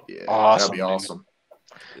 So Yeah, Awesome, that'd be awesome.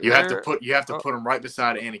 You have to put him right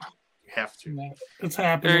beside Anakin. You have to. it's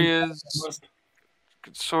happening. There he is.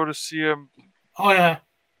 Could sort of see him. Oh yeah.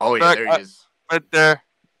 Oh yeah, there he is. Right there.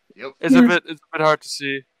 Yep. It's a bit hard to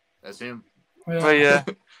see. That's him. But yeah.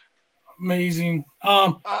 Amazing.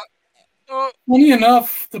 Funny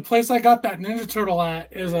enough, the place I got that Ninja Turtle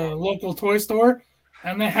at is a local toy store,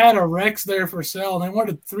 and they had a Rex there for sale, and they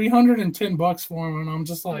wanted $310 for him, and I'm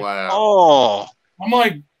just like, wow. Oh. I'm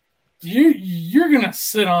like, you're gonna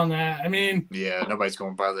sit on that. I mean, yeah, nobody's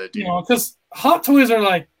gonna buy that, dude. You know, because Hot Toys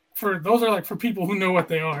are for people who know what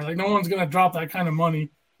they are. Like, no one's gonna drop that kind of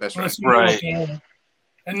money. That's right. Right.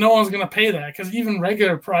 And no one's gonna pay that because even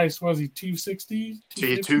regular price was he $260,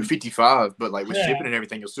 $255, but like with shipping and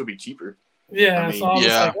everything, it'll still be cheaper. Yeah, I was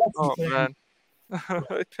like, oh man,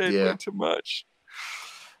 I paid way too much.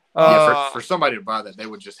 For somebody to buy that, they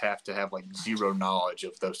would just have to have like zero knowledge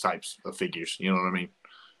of those types of figures. You know what I mean?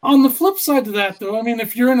 On the flip side to that, though, I mean,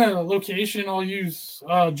 if you're in a location, I'll use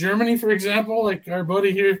Germany for example, like our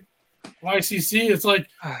buddy here, YCC. It's like,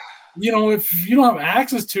 you know, if you don't have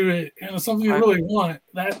access to it and it's something you really want,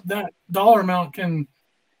 that dollar amount can.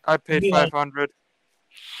 I paid $500.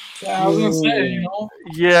 Yeah, I was gonna say, you know.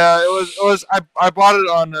 Yeah, it was. I bought it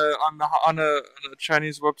on a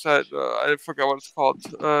Chinese website. I forgot what it's called.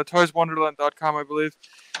 Toyswonderland.com, I believe.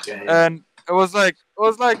 Dang. And it was like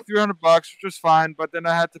 $300, which was fine. But then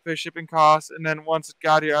I had to pay shipping costs, and then once it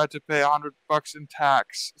got here, I had to pay $100 in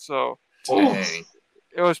tax. So Dang.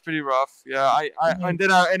 It was pretty rough. Yeah, and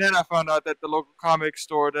then I found out that the local comic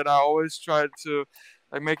store that I always tried to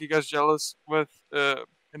like make you guys jealous with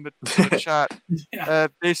in the chat,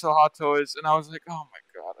 they sell Hot Toys, and I was like, oh my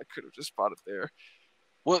god, I could have just bought it there.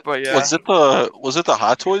 What? But yeah, was it the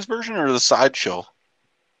Hot Toys version or the Sideshow?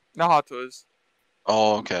 No, Hot Toys.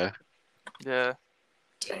 Oh, okay. Yeah.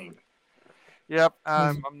 Dang. Yep.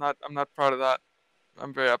 I'm not proud of that.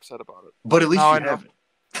 I'm very upset about it. But at least you have it.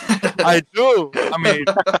 I do. I mean,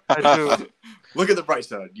 I do. Look at the bright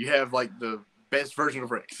side. You have like the best version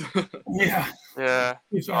of Rex. Yeah.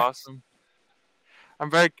 It's awesome. I'm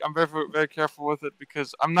very careful with it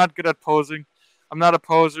because I'm not good at posing. I'm not a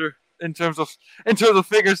poser in terms of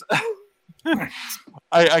figures.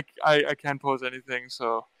 I can't pose anything,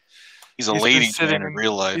 so he's a ladies man in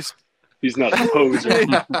real life. He's not a poser.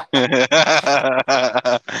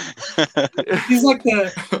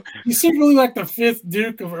 He's secretly like the fifth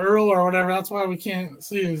Duke of Earl or whatever. That's why we can't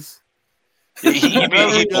see his.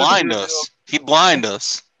 He'd blind us. He'd blind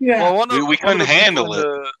us. Yeah. Well, we couldn't handle it.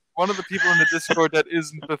 One of the people in the Discord that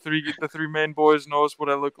isn't the three main boys knows what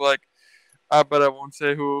I look like, but I won't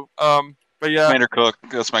say who. But yeah, Commander Cook.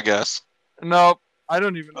 That's my guess. No, I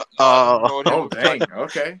don't even know. Oh, dang.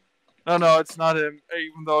 Okay. No, it's not him.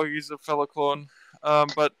 Even though he's a fellow clone.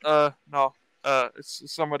 But no, it's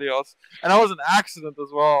somebody else. And that was an accident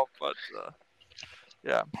as well. But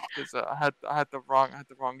yeah, because I had the wrong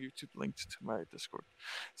YouTube linked to my Discord,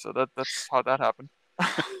 so that's how that happened.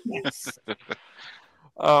 Yes.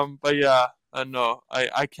 But yeah, no,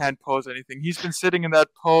 I can't pose anything. He's been sitting in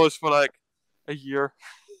that pose for like a year.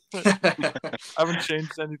 I haven't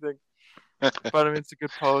changed anything. But I mean, it's a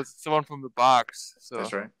good pose. It's the one from the box. So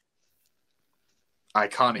that's right.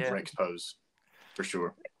 Iconic Rex pose, for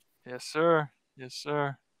sure. Yes, sir. Yes,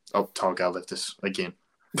 sir. Oh, tall guy left us again.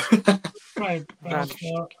 Right.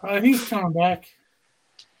 He's coming back.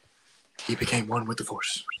 He became one with the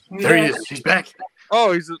Force. There he is. He's back.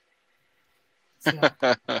 Oh, he's Yeah.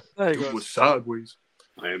 there he Dude goes. was sideways.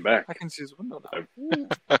 I am back. I can see his window now.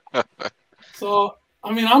 So,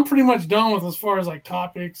 I mean, I'm pretty much done with as far as like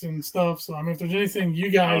topics and stuff. So, I mean, if there's anything you I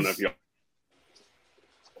guys don't know if y'all.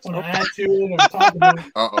 want to add to it or talk about it.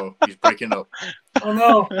 Uh-oh. He's breaking up. Oh,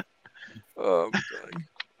 no. Oh, God.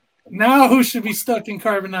 Now who should be stuck in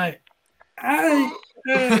carbonite?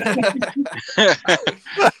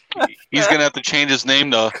 He's gonna have to change his name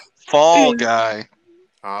to Fall Guy.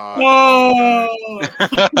 Whoa!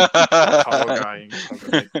 Tall guy.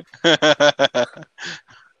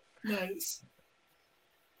 Nice.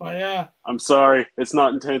 But yeah. I'm sorry. It's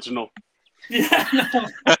not intentional. Yeah, no.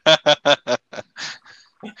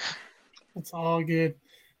 It's all good.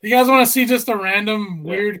 You guys want to see just a random,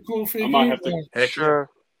 weird, cool figure? I might have to. Heck Sure.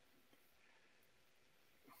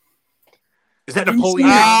 Is that Napoleon?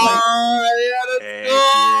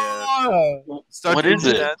 What is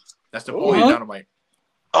it? That's Napoleon Dynamite.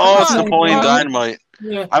 Oh, it's Napoleon Dynamite.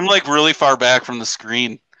 Yeah. I'm like really far back from the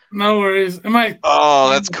screen. No worries. Oh,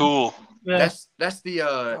 that's cool. Yeah. That's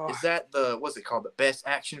the is that the what's it called? The best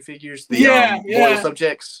action figures? The Yeah. loyal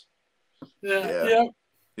subjects. Yeah.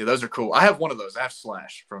 Yeah, those are cool. I have one of those. I have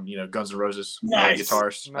Slash from Guns N' Roses Nice.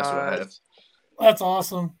 guitars. That's what I have. That's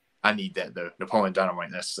awesome. I need that though. Napoleon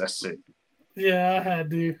Dynamite. That's sick. Yeah, I had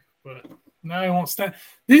to, but now I won't stand.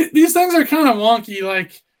 These things are kind of wonky.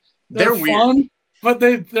 Like they're fun, weird, but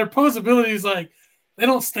their posabilities like they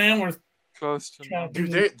don't stand worth close to.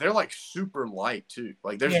 Dude, they're like super light too.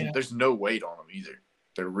 Like there's no weight on them either.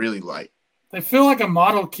 They're really light. They feel like a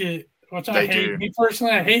model kit, which I hate. Do. Me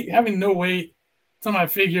personally, I hate having no weight to my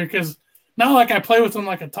figure because not like I play with them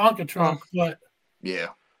like a Tonka trunk, but yeah,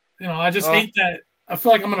 I just hate that. I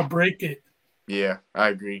feel like I'm gonna break it. Yeah, I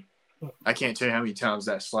agree. I can't tell you how many times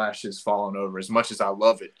that Slash has fallen over. As much as I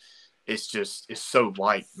love it, it's so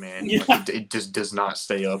light, man. Yeah. Like it just does not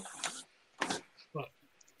stay up.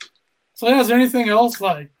 So yeah, is there anything else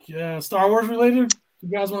like Star Wars related you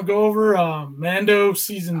guys want to go over? Mando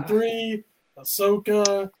season 3,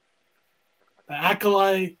 Ahsoka, the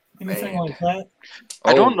Acolyte, anything like that?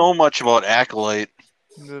 I don't know much about Acolyte.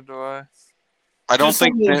 Neither do I. I don't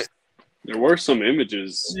think that. There were some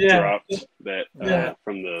images dropped that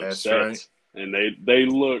from the set, right. And they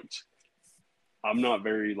looked. I'm not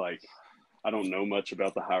very I don't know much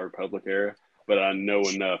about the High Republic era, but I know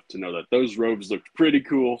enough to know that those robes looked pretty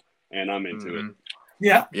cool, and I'm into it.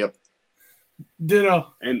 Yeah. Yep.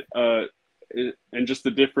 Ditto. And just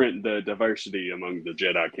the diversity among the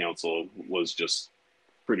Jedi Council was just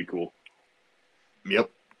pretty cool.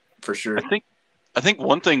 Yep, for sure. I think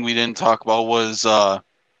one thing we didn't talk about was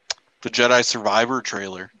the Jedi Survivor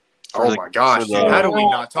trailer. Oh my gosh, dude, how do we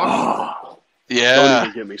not talk about that? Yeah. Don't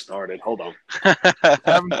even get me started. Hold on. I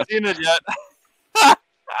haven't seen it yet.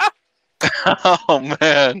 Oh,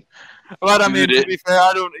 man. But I mean, to be fair,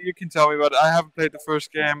 you can tell me, but I haven't played the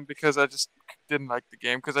first game because I just didn't like the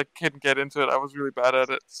game because I couldn't get into it. I was really bad at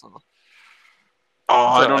it. So.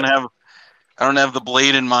 I don't have the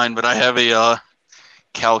blade in mind, but I have a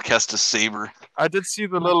Cal Kestis saber. I did see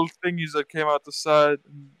the little thingies that came out the side.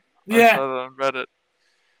 Yeah. I saw that on Reddit.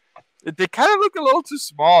 They kind of look a little too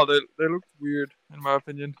small. They look weird, in my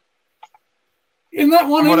opinion. In that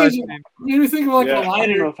one image, made me think of a lighter. I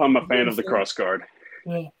don't know if I'm a fan of the cross guard.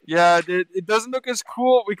 Yeah, it doesn't look as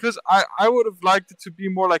cool because I would have liked it to be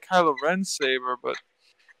more like Kylo Ren's saber, but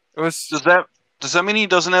it was. Does that mean he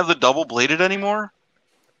doesn't have the double bladed anymore?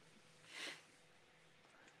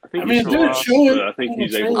 I think he's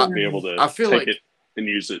able to be able to take it and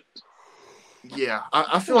use it. Yeah,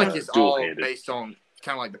 I feel like it's all based on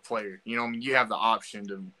kind of like the player. You have the option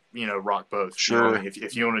to rock both. Sure.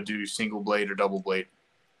 If you want to do single blade or double blade,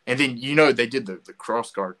 and then they did the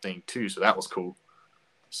cross guard thing too, so that was cool.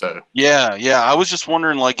 So yeah, I was just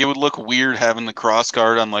wondering, it would look weird having the cross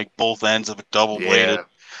guard on both ends of it double bladed. Yeah,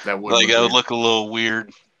 that would look a little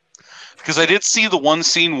weird. Because I did see the one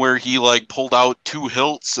scene where he pulled out two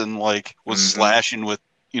hilts and was slashing with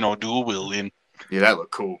dual wielding. Yeah, that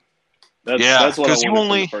looked cool. That's what I wanted from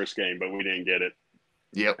the first game, but we didn't get it.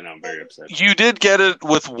 Yep. And I'm very upset. You did get it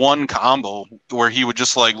with one combo where he would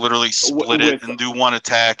just literally split it and do one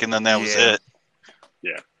attack, and then that was it.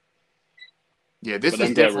 Yeah. Yeah, this but is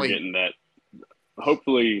I'm definitely glad we're getting that.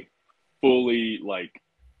 Hopefully, fully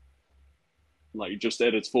just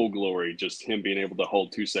at its full glory, just him being able to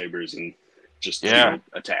hold two sabers and just do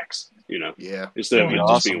attacks. Yeah. Instead of it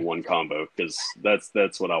just being one combo, because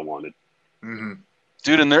that's what I wanted. Mm-hmm.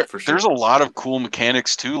 Dude, and there's a lot of cool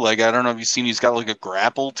mechanics too. I don't know if you've seen, he's got a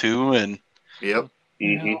grapple too, and yep,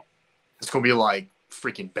 mm-hmm. It's gonna be like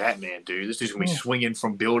freaking Batman, dude. This dude's gonna be swinging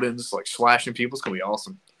from buildings, slashing people. It's gonna be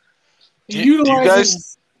awesome. He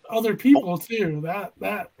utilizes other people too. That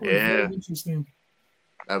was very interesting.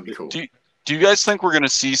 That'd be cool. Do you guys think we're gonna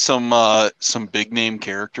see some big name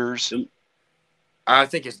characters? I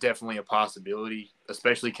think it's definitely a possibility,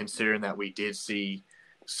 especially considering that we did see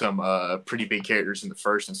some pretty big characters in the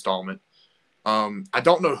first installment. I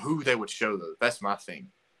don't know who they would show though. That's my thing.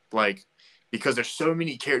 Because there's so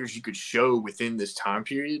many characters you could show within this time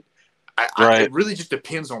period. It really just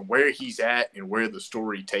depends on where he's at and where the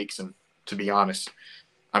story takes him, to be honest.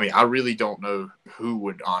 I mean, I really don't know who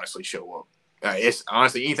would honestly show up. It's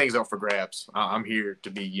honestly, anything's up for grabs. I'm here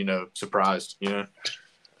to be, surprised,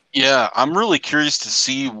 Yeah, I'm really curious to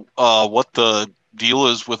see what the deal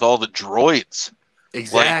is with all the droids.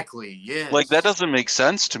 Exactly. Yeah. That doesn't make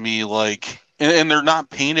sense to me. And they're not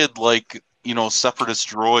painted separatist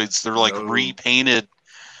droids. They're repainted,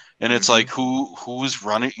 and it's who's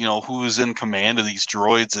running? Who's in command of these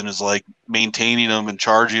droids and is maintaining them and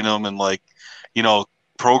charging them and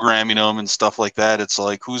programming them and stuff like that. It's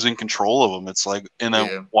who's in control of them. It's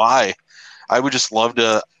why? I would just love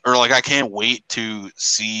to, or I can't wait to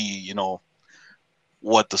see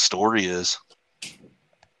what the story is.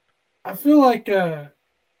 I feel like during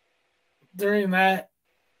the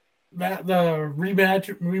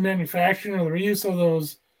remanufacturing or the reuse of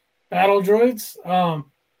those battle droids,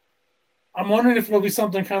 I'm wondering if it'll be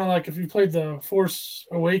something kind of like if you played the Force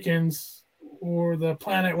Awakens or the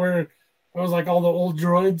planet where it was like all the old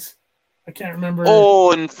droids. I can't remember.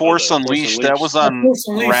 Oh, and Force Force Unleashed. That was Unleashed. on Force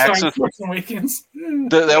Unleashed, sorry, Raxus. Force Awakens.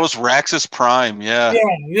 That was Raxus Prime. Yeah.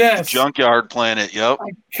 Yeah, yes. Junkyard planet. Yep.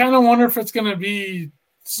 I kind of wonder if it's going to be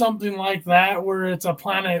something like that, where it's a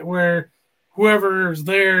planet where whoever's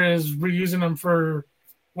there is reusing them for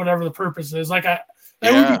whatever the purpose is. Like that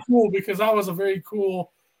would be cool because that was a very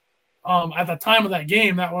cool. At the time of that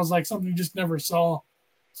game, that was like something you just never saw.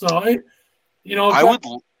 So I would.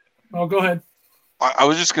 Oh, go ahead. I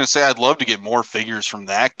was just gonna say I'd love to get more figures from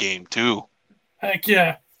that game too. Heck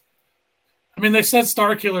yeah. I mean, they said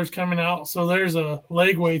Starkiller's coming out, so there's a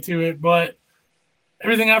legway to it. But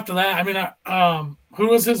everything after that, I mean, who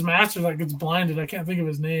was his master that gets blinded? I can't think of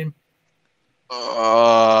his name.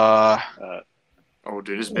 Oh,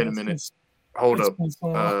 dude, it's been a minute. Hold up.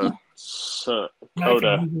 Coda.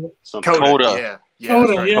 Coda. Yeah.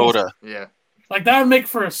 Coda, yeah. Coda. Yeah. Like that would make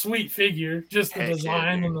for a sweet figure, just the Heck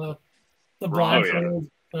design yeah, and the blindfold.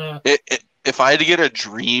 If I had to get a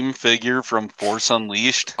dream figure from Force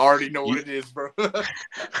Unleashed, I already know what it is, bro.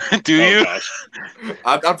 do you? Gosh.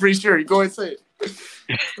 I'm pretty sure. You go ahead and say it.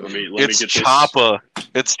 Let me It's get Choppa.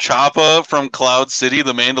 It's Choppa from Cloud City,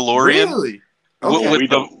 the Mandalorian. Really? Okay.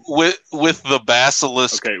 With the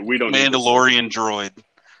Basilisk we don't Mandalorian droid.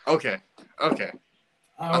 Okay. I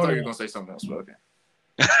thought you were gonna say something else, but okay.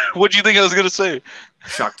 What do you think I was gonna say?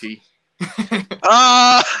 Shakti.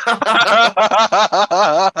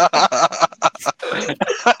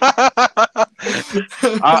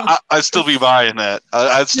 I'd still be buying that.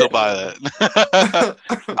 I'd still buy that.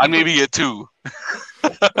 I'd maybe get two.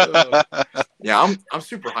 Yeah, I'm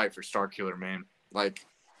super hyped for Starkiller, man. Like,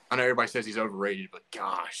 I know everybody says he's overrated, but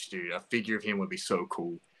gosh, dude, a figure of him would be so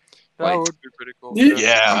cool. That would be pretty cool.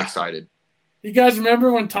 Yeah. I'm excited. You guys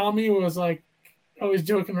remember when Tommy was like always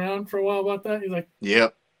joking around for a while about that? He's like,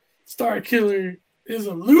 Yep. Starkiller is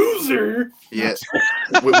a loser. Yes.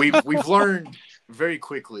 We've learned very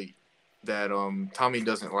quickly that Tommy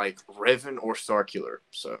doesn't like Revan or Starkiller.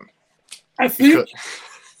 So I think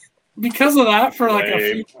because of that, for like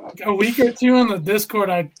a week or two in the Discord,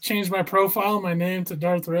 I changed my profile, my name to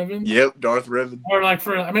Darth Revan. Yep, Darth Revan. Or like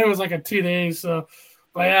it was like 2 days. So,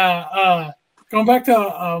 but yeah, going back to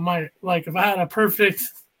if I had a perfect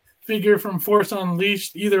figure from Force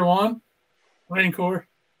Unleashed, either one, Rancor.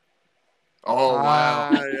 Oh wow!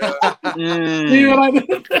 Yeah. See what I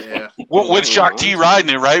did? Yeah. With Shock T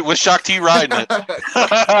riding it, right? With Shock T riding it.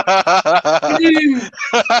 I mean,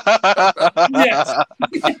 yes.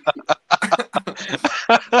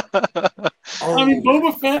 I mean,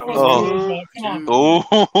 Boba Fett was cool, but come on.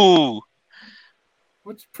 Oh.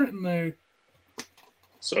 What's printing there?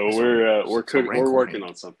 So we're working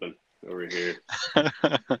on something over here.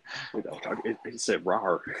 It said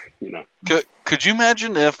 "rar," you know. Could you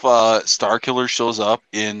imagine if Starkiller shows up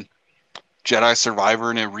in Jedi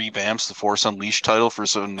Survivor and it revamps the Force Unleashed title for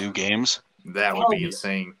some new games? That would be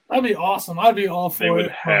insane. That'd be awesome. I'd be all for it. They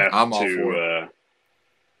would have I'm all for to.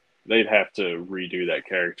 They'd have to redo that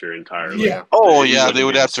character entirely. Yeah. Oh yeah, they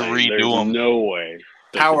would have to redo There's them. no way.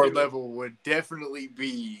 Power level would definitely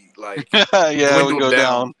be like Yeah, it would go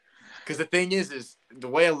down. Because the thing is the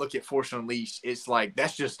way I look at Force Unleashed, it's like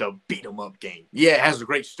that's just a beat 'em up game. Yeah, it has a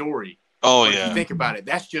great story. Oh But yeah. if you think about it,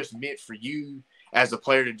 that's just meant for you as a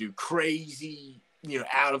player to do crazy,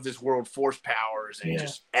 out of this world force powers and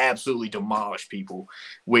just absolutely demolish people,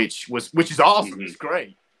 which is awesome. Mm-hmm. It's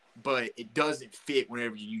great. But it doesn't fit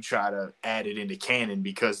whenever you try to add it into canon,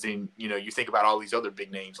 because then, you think about all these other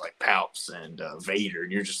big names like Palps and Vader,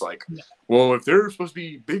 and you're just like, well, if they're supposed to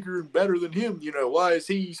be bigger and better than him, why is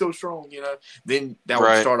he so strong? Then that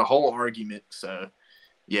would start a whole argument. So,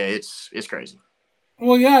 yeah, it's crazy.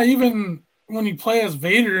 Well, yeah, even when you play as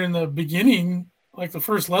Vader in the beginning, like the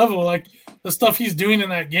first level, like the stuff he's doing in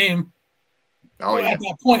that game at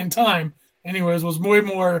that point in time, anyways, was way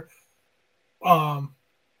more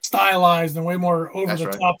stylized and way more over the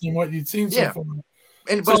top than what you'd seen so far.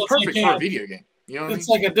 But it's perfect for a video game. You know what it's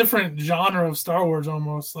like a different genre of Star Wars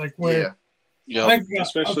almost. Like where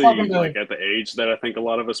especially like at the age that I think a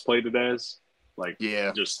lot of us played it as. Like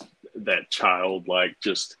just that child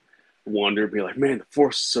just wonder, be like, man, the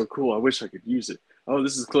Force is so cool. I wish I could use it. Oh,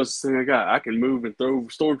 this is the closest thing I got. I can move and throw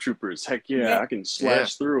stormtroopers. Heck yeah, I can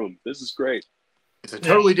slash through them. This is great. It's a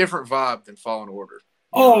totally different vibe than Fallen Order.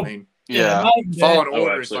 You know what I mean? Yeah. Fallen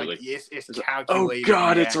Order is like, it's calculated. Oh,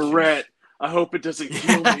 God, it's a rat. I hope it doesn't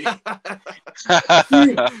kill me.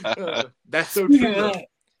 That's so Speaking true. of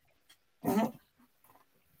Though.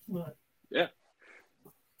 that, Yeah.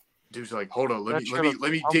 Dude's like, hold on, let That's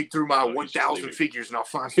me dig through my 1,000 figures and I'll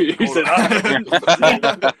find He something. Hold said,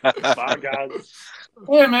 on. "Five guys."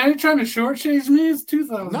 hey man, you trying to shortchange me? It's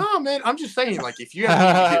 2,000. No, man, I'm just saying, like, if you have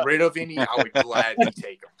need to get rid of any, I would gladly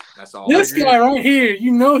take them. That's all. This guy right here,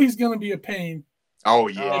 you know he's gonna be a pain. Oh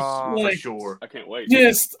yes, Oh. for Like, sure. I can't wait.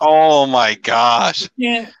 Just Oh my gosh.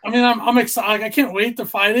 yeah. I mean, I'm excited. Like, I can't wait to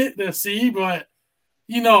fight it to see, but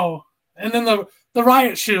you know, and then the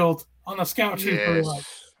riot shield on the scout trooper. Yes, Like,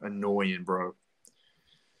 annoying, bro.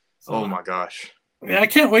 so, Oh my gosh. yeah, I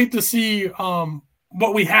can't wait to see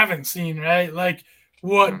what we haven't seen, right? Like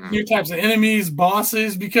what Mhm. new types of enemies,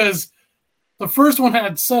 bosses, because the first one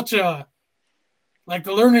had such a like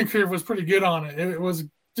the learning curve was pretty good on it. It was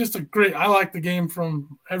just a great. I like the game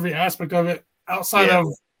from every aspect of it, outside Yeah. of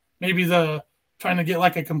maybe the trying to get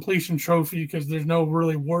like a completion trophy because there's no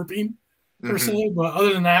really warping per Mhm. se. But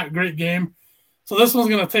other than that, great game. So this one's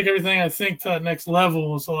gonna take everything I think to that next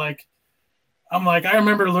level. So like, I'm like, I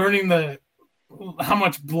remember learning how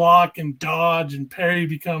much block and dodge and parry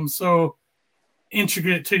becomes so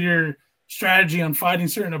intricate to your strategy on fighting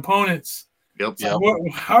certain opponents. Yep. Yep.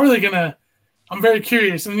 How are they gonna? I'm very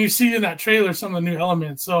curious, and you see in that trailer some of the new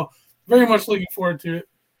elements. So very much looking forward to it.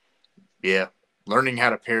 Yeah. Learning how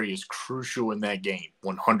to parry is crucial in that game.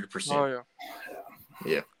 100%. Oh yeah.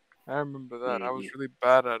 Yeah. I remember that. I was Mhm. really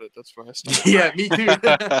bad at it. That's why I stopped. Yeah, me too.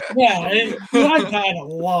 Yeah, I died a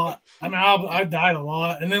lot. I mean, I died a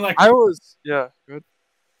lot, and then like I was good.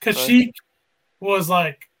 Kashyyyk was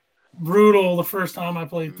like brutal the first time I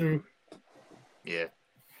played through. Yeah.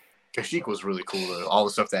 Kashyyyk was really cool, though. All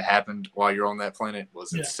the stuff that happened while you're on that planet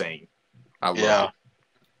was Yeah. insane. I loved Yeah.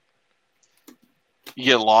 it. You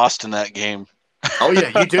get lost in that game. Oh,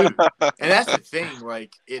 yeah, you do. And that's the thing.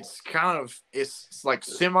 Like, it's kind of, it's like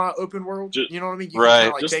semi-open world. You know what I mean? You can Right.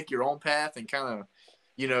 kind of like take your own path and kind of,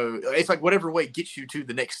 you know, it's like whatever way gets you to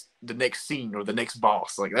the next scene or the next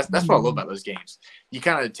boss. Like, that's what I love about those games. You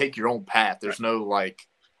kind of take your own path. There's no like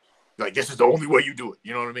this is the only way you do it.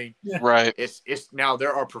 You know what I mean? Right. It's now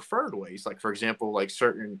there are preferred ways. Like, for example, like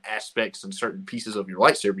certain aspects and certain pieces of your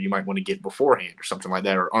lightsaber you might want to get beforehand or something like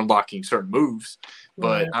that, or unlocking certain moves.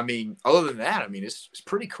 But Right. I mean, other than that, I mean, it's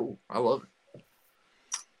pretty cool. I love it.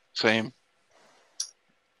 Same.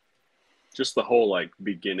 Just the whole like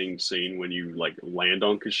beginning scene when you like land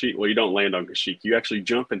on Kashyyyk. Well, you don't land on Kashyyyk. You actually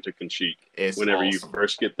jump into Kashyyyk It's whenever you awesome.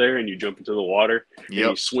 first get there, and you jump into the water and you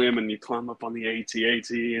Yep. swim and you climb up on the AT-AT,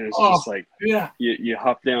 and it's Oh. just like Yeah, you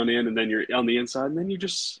hop down in, and then you're on the inside, and then you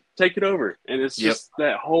just take it over, and it's Yep. just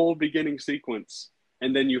that whole beginning sequence,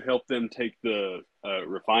 and then you help them take the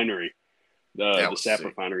refinery, That the was sap sick.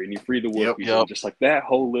 refinery, and you free the Yep. Wookiees, Yep. and just like that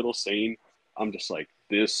whole little scene. I'm just like,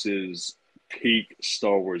 this is peak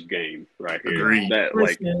Star Wars game right here. Agreed. That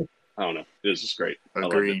like, Appreciate it. I don't know, this is great. I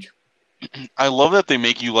love it. Agreed. I love that they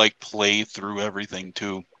make you like play through everything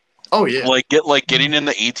too. Oh yeah. Like getting in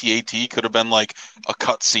the AT-AT could have been like a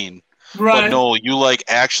cutscene. Right. But no, you like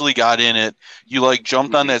actually got in it. You like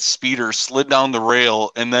jumped on that speeder, slid down the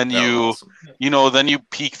rail, and then That was awesome. then you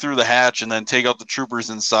peek through the hatch and then take out the troopers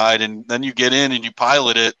inside, and then you get in and you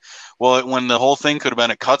pilot it. Well, when the whole thing could have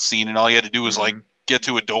been a cutscene, and all you had to do was like Mhm. get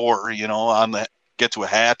to a door, get to a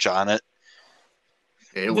hatch on it.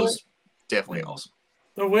 It was definitely awesome.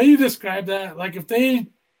 The way you describe that, like if they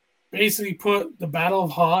basically put the Battle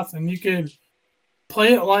of Hoth and you could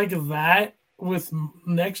play it like that with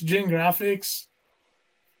next gen graphics,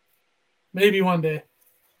 maybe one day.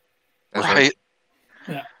 That's Right.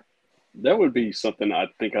 That would be something I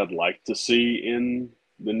think I'd like to see in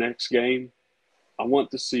the next game. I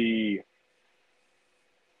want to see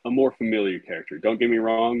a more familiar character. Don't get me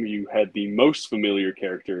wrong, you had the most familiar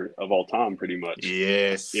character of all time pretty much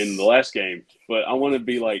Yes. in the last game, but I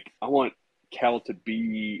want Cal to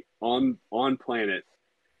be on planet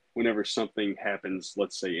whenever something happens,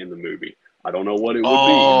 let's say in the movie. I don't know what it would be.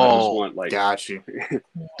 I just Oh, want like Got you.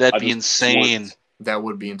 That'd I be just insane. want- That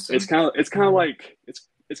would be insane. it's kind of like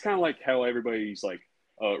it's kind of like how everybody's like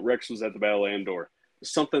Rex was at the Battle of Endor,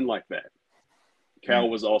 something like that. Cal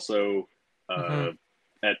was also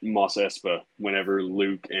at Mos Espa whenever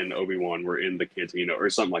Luke and Obi-Wan were in the cantina or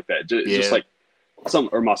something like that. Just Yeah. like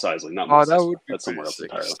or Mos Eisley, not Oh, Mos that Espa. would be That's somewhere pretty else sick.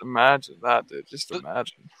 entirely. Just imagine that, dude. Just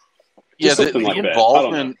imagine. Yeah, the, something the like that. I don't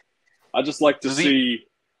involvement. I just like to Does he- see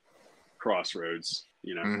Crossroads,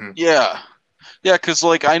 Mhm. Yeah, because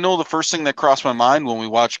like I know the first thing that crossed my mind when we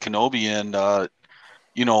watched Kenobi and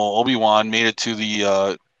Obi-Wan made it to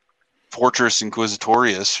the Fortress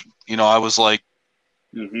Inquisitorius. I was like,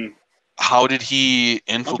 hmm how did he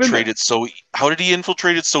infiltrate it so? How did he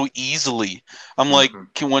infiltrate it so easily? I'm like,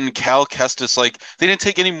 when Cal Kestis, like, they didn't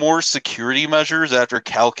take any more security measures after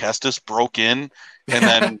Cal Kestis broke in, and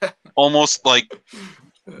then almost like,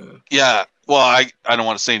 yeah. Well, I don't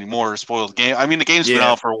want to say any more. Spoil the game. I mean, the game's been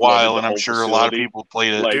out for a while, and I'm sure a lot of people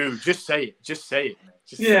played it. Like, dude, just say it. Just say it, man.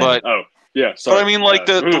 Just Yeah. say it. But yeah, sorry. But I mean, like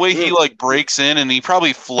the way he like breaks in, and he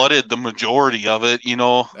probably flooded the majority of it, you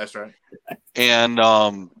know. That's right. And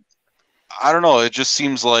I don't know. It just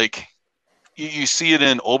seems like you see it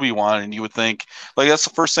in Obi-Wan, and you would think, like, that's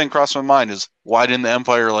the first thing across my mind is, why didn't the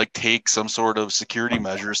Empire like take some sort of security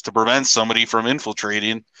measures to prevent somebody from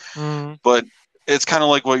infiltrating? But it's kind of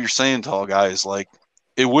like what you're saying, tall guys. Like,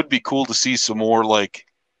 it would be cool to see some more like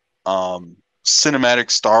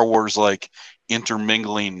cinematic Star Wars like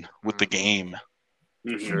intermingling with the game,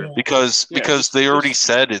 Sure. because they already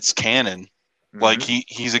said it's canon. Like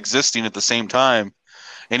he's existing at the same time,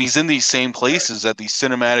 and he's in these same places that these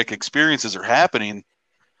cinematic experiences are happening.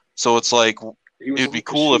 So it's like, it'd be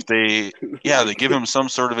cool if they give him some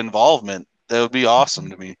sort of involvement. That would be awesome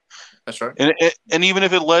to me. That's right. And even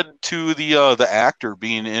if it led to the actor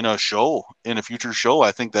being in a future show,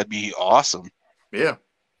 I think that'd be awesome. Yeah.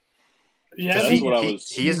 Yeah, that's what I was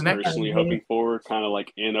he is an actor. personally hoping for, kind of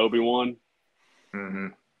like in Obi-Wan.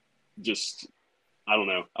 Just, I don't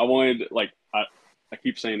know. I wanted, like, I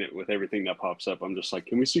keep saying it with everything that pops up. I'm just like,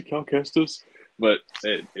 can we see Cal Kestis? But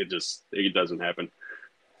it doesn't happen.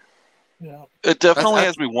 Yeah. It definitely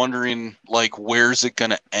has me wondering, like, where's it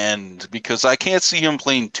going to end? Because I can't see him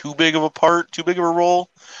playing too big of a role.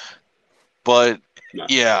 But,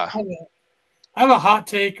 yeah. I have a hot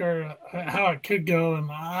take or how it could go, and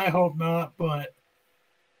I hope not. But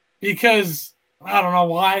because I don't know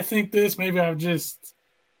why I think this, maybe I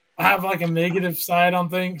have like a negative side on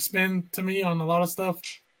things, spin to me on a lot of stuff,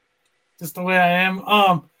 just the way I am.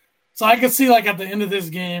 So I could see, like, at the end of this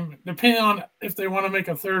game, depending on if they want to make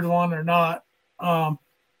a third one or not. But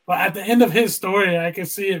at the end of his story, I could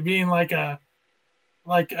see it being like having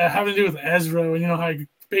to do with Ezra. You know how he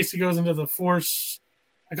basically goes into the Force.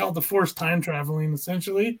 I call it the Force time traveling,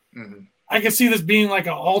 essentially. I could see this being like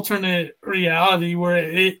an alternate reality where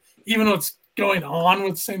it, even though it's going on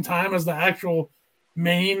with the same time as the actual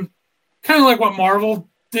main, kind of like what Marvel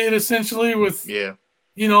did essentially with, you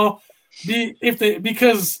know,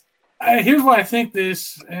 because here's why I think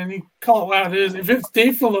this, and you call it what it is. If it's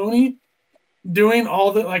Dave Filoni doing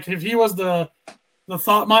all the, like, if he was the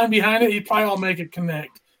thought mind behind it, he'd probably all make it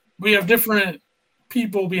connect. We have different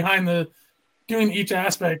people behind doing each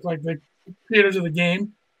aspect, like the creators of the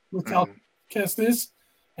game with Cal Kestis,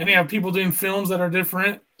 and you have people doing films that are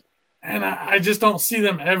different. And I just don't see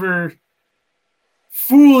them ever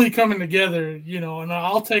fully coming together, you know, and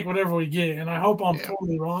I'll take whatever we get. And I hope I'm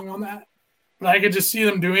totally wrong on that. But I could just see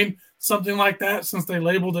them doing something like that since they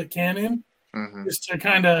labeled it canon, just to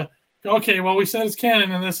kind of go, okay, well, we said it's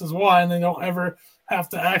canon and this is why, and they don't ever have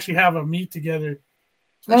to actually have a meet together.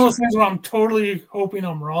 It's one of those things where I'm totally hoping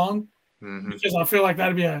I'm wrong, because I feel like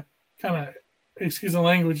that'd be a kind of, excuse the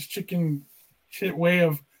language, chicken shit way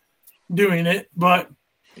of doing it. But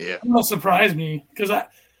it won't surprise me, because I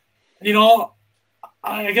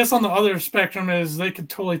guess on the other spectrum is they could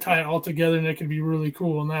totally tie it all together and it could be really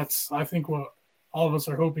cool, and that's, I think, what all of us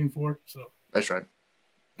are hoping for. So that's right.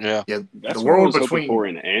 Yeah. That's the what world I was between hoping for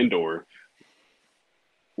in Andor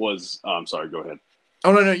was. I'm sorry. Go ahead.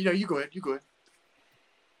 Oh no, you go ahead. You go ahead.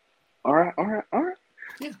 All right.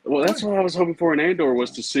 Yeah. Well, that's what I was hoping for in Andor,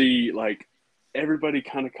 was to see, like, everybody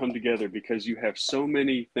kind of come together, because you have so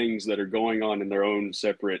many things that are going on in their own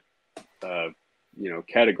separate,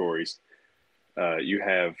 categories. You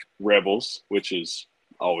have Rebels, which is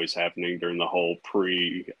always happening during the whole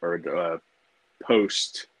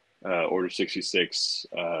post Order 66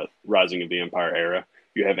 Rising of the Empire era.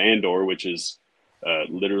 You have Andor, which is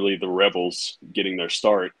literally the Rebels getting their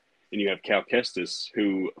start. And you have Cal Kestis,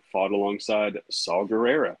 who fought alongside Saw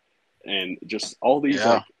Gerrera. And just all these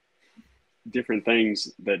like different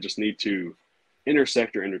things that just need to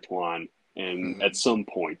intersect or intertwine and at some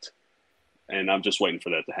point. And I'm just waiting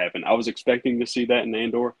for that to happen. I was expecting to see that in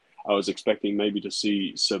Andor. I was expecting maybe to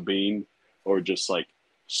see Sabine, or just like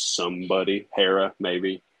somebody, Hera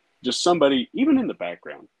maybe. Just somebody, even in the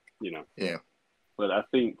background, you know. Yeah. But I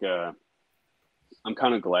think I'm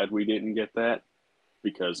kind of glad we didn't get that,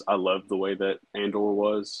 because I loved the way that Andor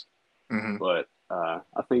was. But I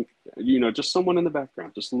think, just someone in the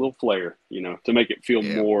background, just a little flair, to make it feel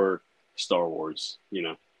more Star Wars,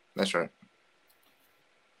 That's right.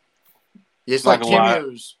 Yeah, it's like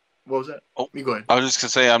cameos. What was that? Oh, you go ahead. I was just going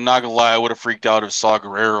to say, I'm not going to lie, I would have freaked out if Saw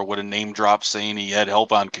Gerrera would have name dropped saying he had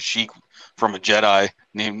help on Kashyyyk from a Jedi.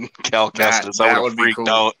 named Cal That- Kestis. that I would would have be freaked cool.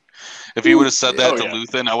 out. If he would have said that Oh, to yeah.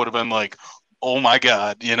 Luthen, I would have been like, oh my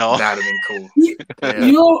God, you know? That'd have been cool. He, Yeah.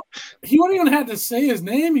 You know, he wouldn't even have to say his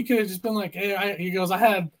name. He could have just been like, "Hey," he goes, "I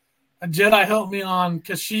had a Jedi help me on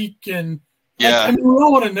Kashyyyk," and like, Yeah. I mean, we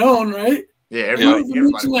all would have known, right? Yeah, He would everybody, have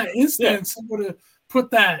mentioned everybody. that instance. He would have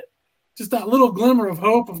put that little glimmer of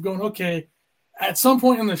hope of going, okay, at some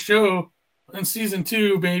point in the show, in season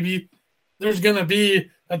 2, maybe there's gonna be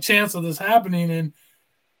a chance of this happening. And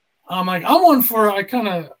I'm like, I'm one for. I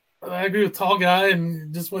agree with Tall Guy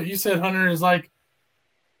and just what you said, Hunter, is like,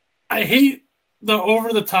 I hate the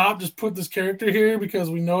over the top, just put this character here because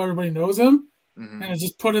we know everybody knows him, Mhm. and it's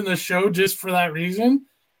just put in the show just for that reason.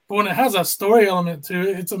 But when it has a story element to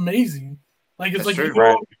it, it's amazing. Like it's That's like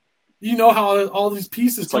true, you know how all these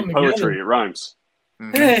pieces It's come like poetry. together. It rhymes.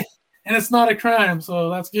 Mhm. Hey, and it's not a crime, so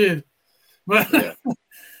that's good. But Yeah.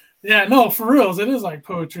 yeah, no, for reals, it is like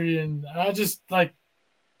poetry, and I just like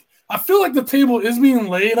I feel like the table is being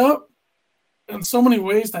laid up in so many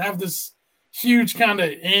ways to have this huge kind of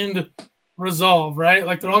end resolve, right?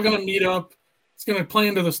 Like they're all going to meet up. It's going to play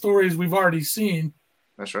into the stories we've already seen.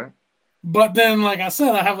 That's right. But then, like I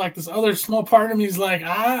said, I have like this other small part of me is like,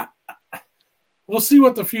 we'll see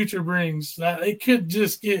what the future brings. That it could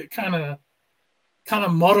just get kind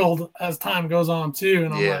of muddled as time goes on too.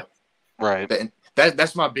 And I'm Yeah. like, Right.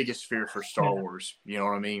 That's my biggest fear for Star Yeah. Wars. You know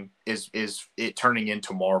what I mean? Is it turning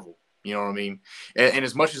into Marvel? You know what I mean? And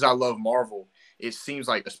as much as I love Marvel, it seems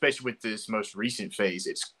like, especially with this most recent phase,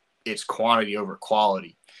 it's quantity over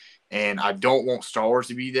quality. And I don't want Star Wars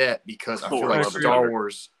to be that, because I feel like love it. Star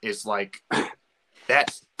Wars is like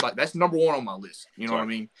that's number one on my list. You know what I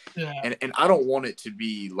mean? yeah, And I don't want it to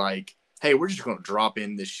be like, hey, we're just going to drop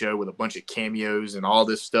in this show with a bunch of cameos and all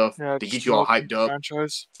this stuff Yeah, to just get you all milking hyped the up.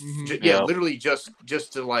 franchise. Mhm. Yeah, Yeah. literally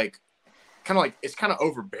just to like, kind of like, it's kind of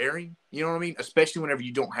overbearing. You know what I mean? Especially whenever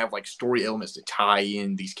you don't have like story elements to tie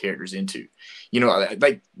in these characters into. You know,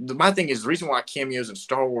 like my thing is, the reason why cameos in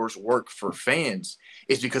Star Wars work for fans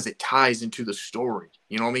is because it ties into the story.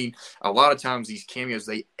 You know what I mean? A lot of times these cameos,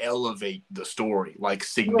 they elevate the story like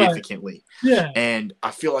significantly. yeah, And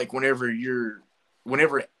I feel like whenever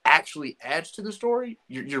it actually adds to the story,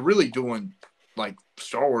 you're really doing like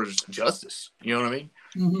Star Wars justice. You know what I mean?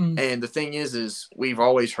 hmm And the thing is we've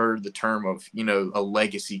always heard the term of, you know, a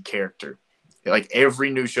legacy character. Like every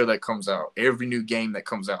new show that comes out, every new game that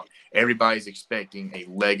comes out, everybody's expecting a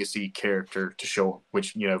legacy character to show up,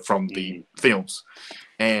 which, you know, from the films.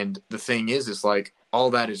 And the thing is like, all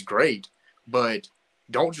that is great, but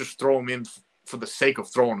don't just throw them in for the sake of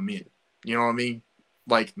throwing them in. You know what I mean?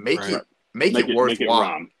 Like make Right. it make it Make it worthwhile.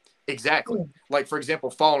 rhyme. Exactly. Yeah. Like, for example,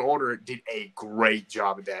 Fallen Order did a great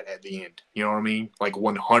job of that at the end. You know what I mean? Like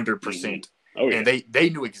 100%. Oh yeah. And they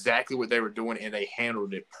knew exactly what they were doing, and they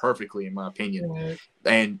handled it perfectly, in my opinion. Right.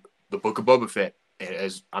 And the Book of Boba Fett,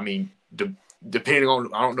 as I mean, depending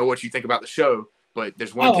on, I don't know what you think about the show, but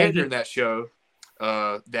there's one character in that show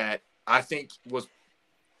that I think was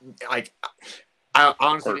like, I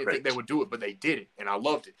honestly didn't think they would do it, but they did it, and I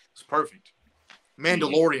loved it. It's perfect.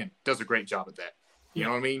 Mandalorian does a great job at that. You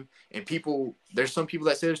know what I mean? And there's some people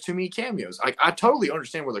that say there's too many cameos. I totally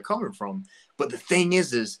understand where they're coming from, but the thing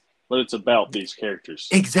is But it's about these characters.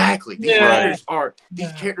 exactly these Yeah.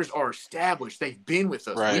 characters are established. They've been with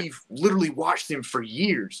us. Right. We've literally watched them for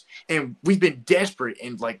years, and we've been desperate,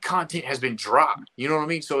 and like content has been dropped. You know what I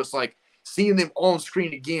mean? So it's like seeing them on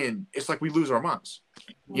screen again. It's like we lose our minds.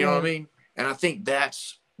 You know what I mean? And I think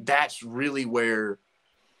that's really where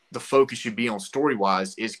the focus should be on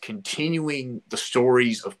story-wise, is continuing the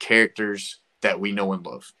stories of characters that we know and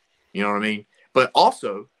love. You know what I mean? But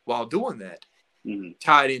also, while doing that,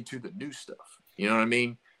 tie it into the new stuff. You know what I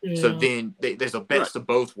mean? Yeah. So then there's a best of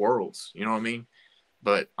both worlds. You know what I mean?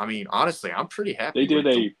 But, I mean, honestly, I'm pretty happy with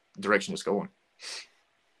the direction it's going.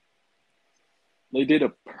 They did a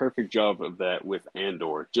perfect job of that with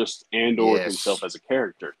Andor. Just Andor Yes. himself as a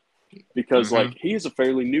character. Because, like, he is a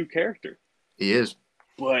fairly new character. He is.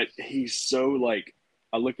 But he's so, like,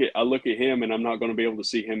 I look at him and I'm not going to be able to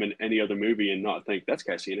see him in any other movie and not think that's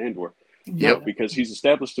Cassian Andor. Yep. Because he's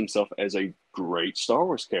established himself as a great Star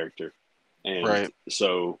Wars character. And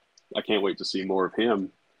so I can't wait to see more of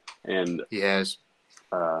him. And he has.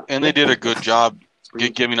 And they did a good job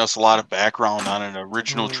giving us a lot of background on an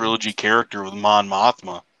original trilogy character with Mon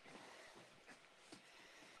Mothma.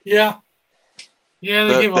 Yeah. Yeah,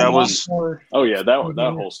 they gave a lot more. Oh yeah, that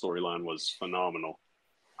whole storyline was phenomenal.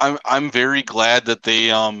 I'm very glad that they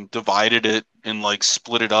divided it and like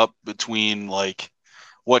split it up between like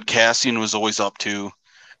what Cassian was always up to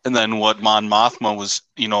and then what Mon Mothma was,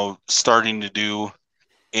 you know, starting to do.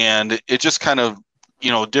 And it just kind of, you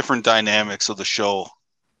know, different dynamics of the show.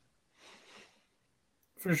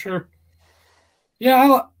 for sure.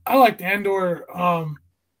 Yeah, I liked Andor.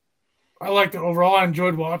 I liked it overall. I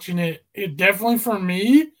enjoyed watching it. It definitely, for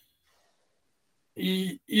me,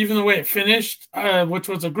 even the way it finished, which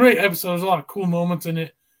was a great episode, there's a lot of cool moments in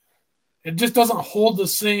it. It just doesn't hold the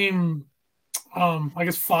same, I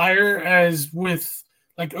guess, fire as with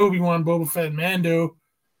like Obi-Wan, Boba Fett, and Mando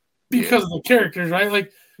because of the characters, right?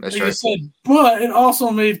 Like you said, but it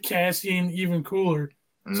also made Cassian even cooler.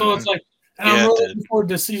 Mm-hmm. So it's like, and I'm really looking forward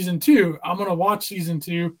to season 2. I'm gonna watch season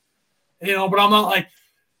 2, but I'm not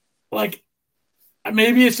like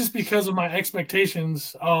maybe it's just because of my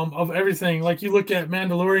expectations of everything. Like you look at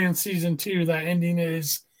Mandalorian season 2, that ending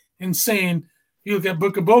is insane. You look at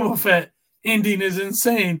Book of Boba Fett, ending is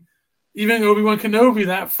insane. Even Obi-Wan Kenobi,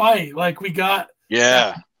 that fight, like we got,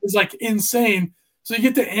 is like insane. So you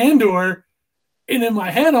get to Andor, and in my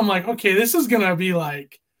head, I'm like, okay, this is probably gonna be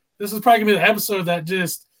the episode that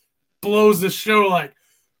just blows the show. Like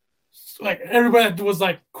everybody that was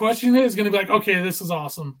like questioning it is gonna be like, okay, this is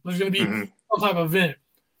awesome. There's gonna be some type of event.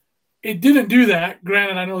 It didn't do that.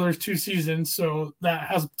 Granted, I know there's 2 seasons, so that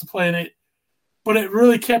has to play in it. But it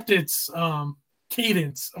really kept its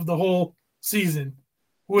cadence of the whole season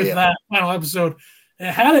with that final episode.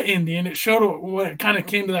 It had an ending. It showed what it kind of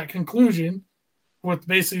came to that conclusion with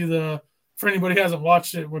basically for anybody who hasn't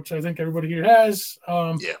watched it, which I think everybody here has.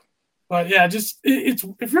 But yeah, just it's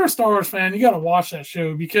if you're a Star Wars fan, you got to watch that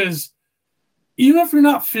show because even if you're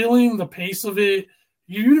not feeling the pace of it,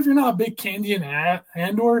 even if you're not a big Cassian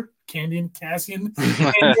Andor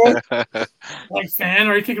like fan,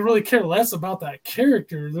 or you could really care less about that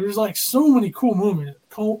character. There's like so many cool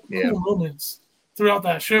moments throughout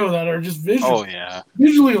that show that are just visual.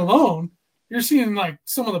 Visually alone, you're seeing like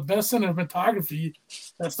some of the best cinematography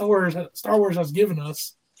that Star Wars has given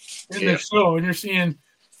us in this show, and you're seeing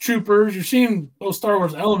troopers, you're seeing those Star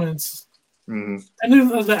Wars elements, and then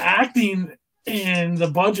the acting and the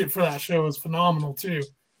budget for that show is phenomenal too.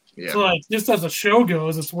 So like just as a show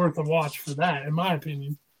goes, it's worth a watch for that, in my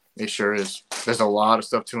opinion. It sure is. There's a lot of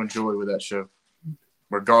stuff to enjoy with that show,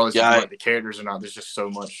 regardless of like the characters or not. There's just so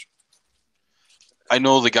much. I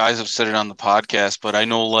know the guys have said it on the podcast, but I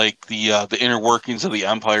know like the inner workings of the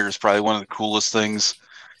Empire is probably one of the coolest things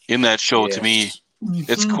in that show to me.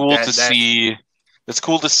 It's cool to see. It's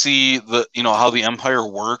cool to see how the Empire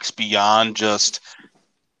works beyond just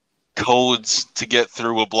codes to get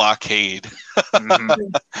through a blockade.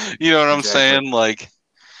 You know what I'm saying? Like,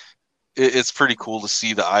 it's pretty cool to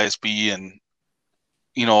see the ISB and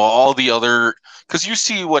all the other, because you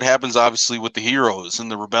see what happens obviously with the heroes and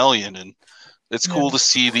the rebellion, and it's cool to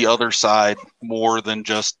see the other side more than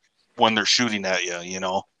just when they're shooting at you.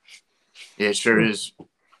 Yeah, it sure is.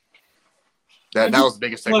 That was the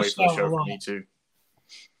biggest takeaway for the show for me too.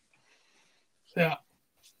 Yeah,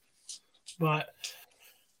 but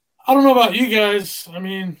I don't know about you guys. I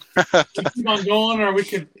mean, keep on going, or we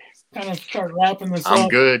could kind of start wrapping this up. I'm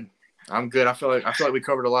good. I feel like we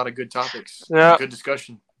covered a lot of good topics. Yeah, good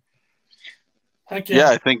discussion. Heck yeah.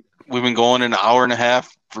 I think we've been going an hour and a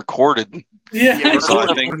half recorded. Yeah, so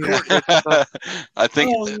I think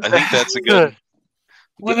that's a good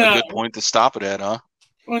point to stop it at, huh?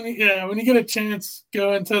 When you get a chance,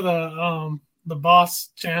 go into the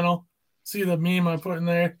boss channel. See the meme I put in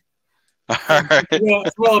there. All right.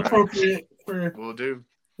 It's well appropriate for Will do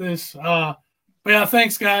this. But yeah,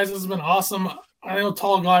 thanks guys. This has been awesome. I know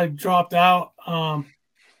Tall Guy dropped out. I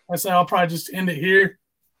say I'll probably just end it here,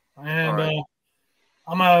 and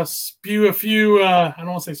I'm gonna spew a few. I don't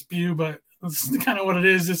want to say spew, but that's kind of what it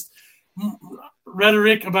is. Just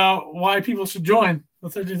rhetoric about why people should join the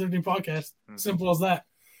 1313 podcast. Simple as that.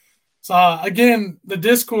 So again, the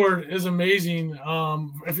Discord is amazing.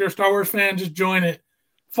 If you're a Star Wars fan, just join it.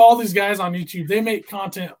 Follow these guys on YouTube. They make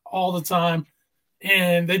content all the time,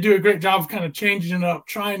 and they do a great job of kind of changing it up,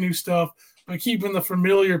 trying new stuff, but keeping the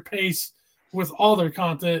familiar pace with all their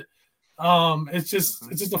content. It's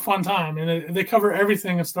just a fun time, and they cover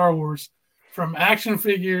everything in Star Wars, from action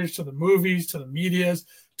figures to the movies to the medias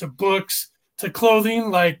to books to clothing.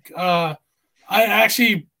 Like I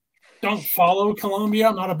actually don't follow Columbia.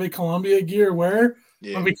 I'm not a big Columbia gear wearer,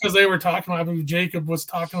 but because they were talking about it, I believe Jacob was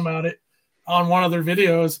talking about it on one of their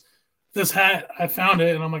videos. This hat, I found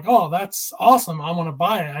it, and I'm like, oh, that's awesome. I want to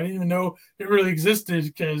buy it. I didn't even know it really existed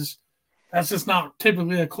because that's just not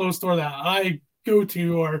typically a clothes store that I go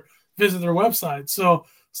to or visit their website. So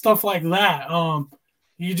stuff like that.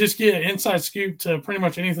 You just get an inside scoop to pretty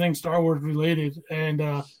much anything Star Wars related.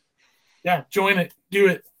 And join it. Do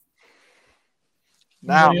it.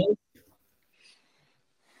 Now.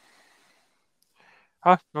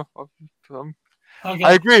 No, Okay.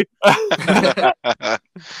 I agree.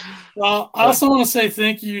 Well, I also want to say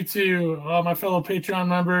thank you to my fellow Patreon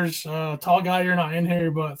members. Tall guy, you're not in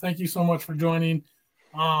here, but thank you so much for joining.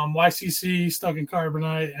 YCC, Stuck in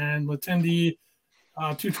Carbonite, and Latendi,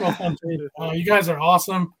 212 Hunter. You guys are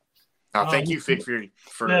awesome. Thank you, Vic,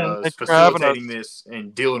 for Thanks for having facilitating this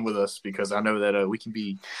and dealing with us, because I know that we can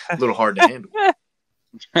be a little hard to handle.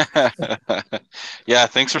 Yeah,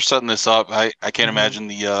 thanks for setting this up. I can't imagine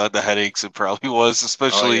the headaches it probably was,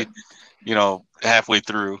 especially halfway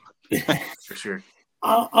through. For sure.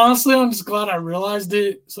 Honestly, I'm just glad I realized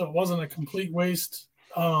it, so it wasn't a complete waste.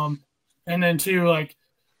 And then too, like,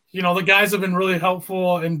 the guys have been really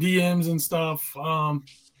helpful in DMs and stuff. I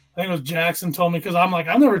think it was Jackson told me, because I'm like,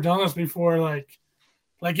 I've never done this before. Like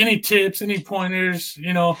any tips, any pointers,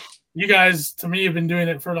 you guys to me have been doing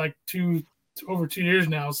it for like over 2 years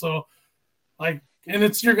now. So and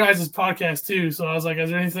it's your guys' podcast too. So I was like, is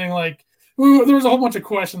there anything there was a whole bunch of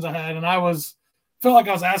questions I had, and felt like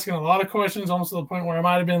I was asking a lot of questions, almost to the point where I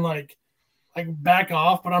might have been like back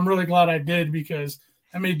off, but I'm really glad I did, because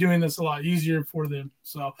I made doing this a lot easier for them.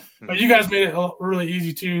 So, but you guys made it really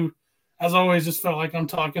easy too. As always, just felt like I'm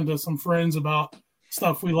talking to some friends about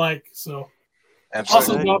stuff we like. So,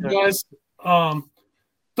 Absolutely. awesome job, guys.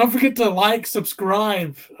 Don't forget to like,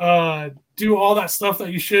 subscribe, do all that stuff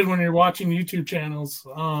that you should when you're watching YouTube channels.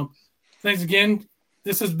 Thanks again.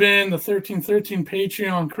 This has been the 1313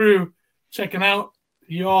 Patreon crew checking out.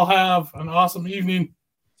 You all have an awesome evening.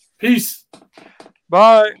 Peace.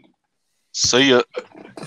 Bye. See ya.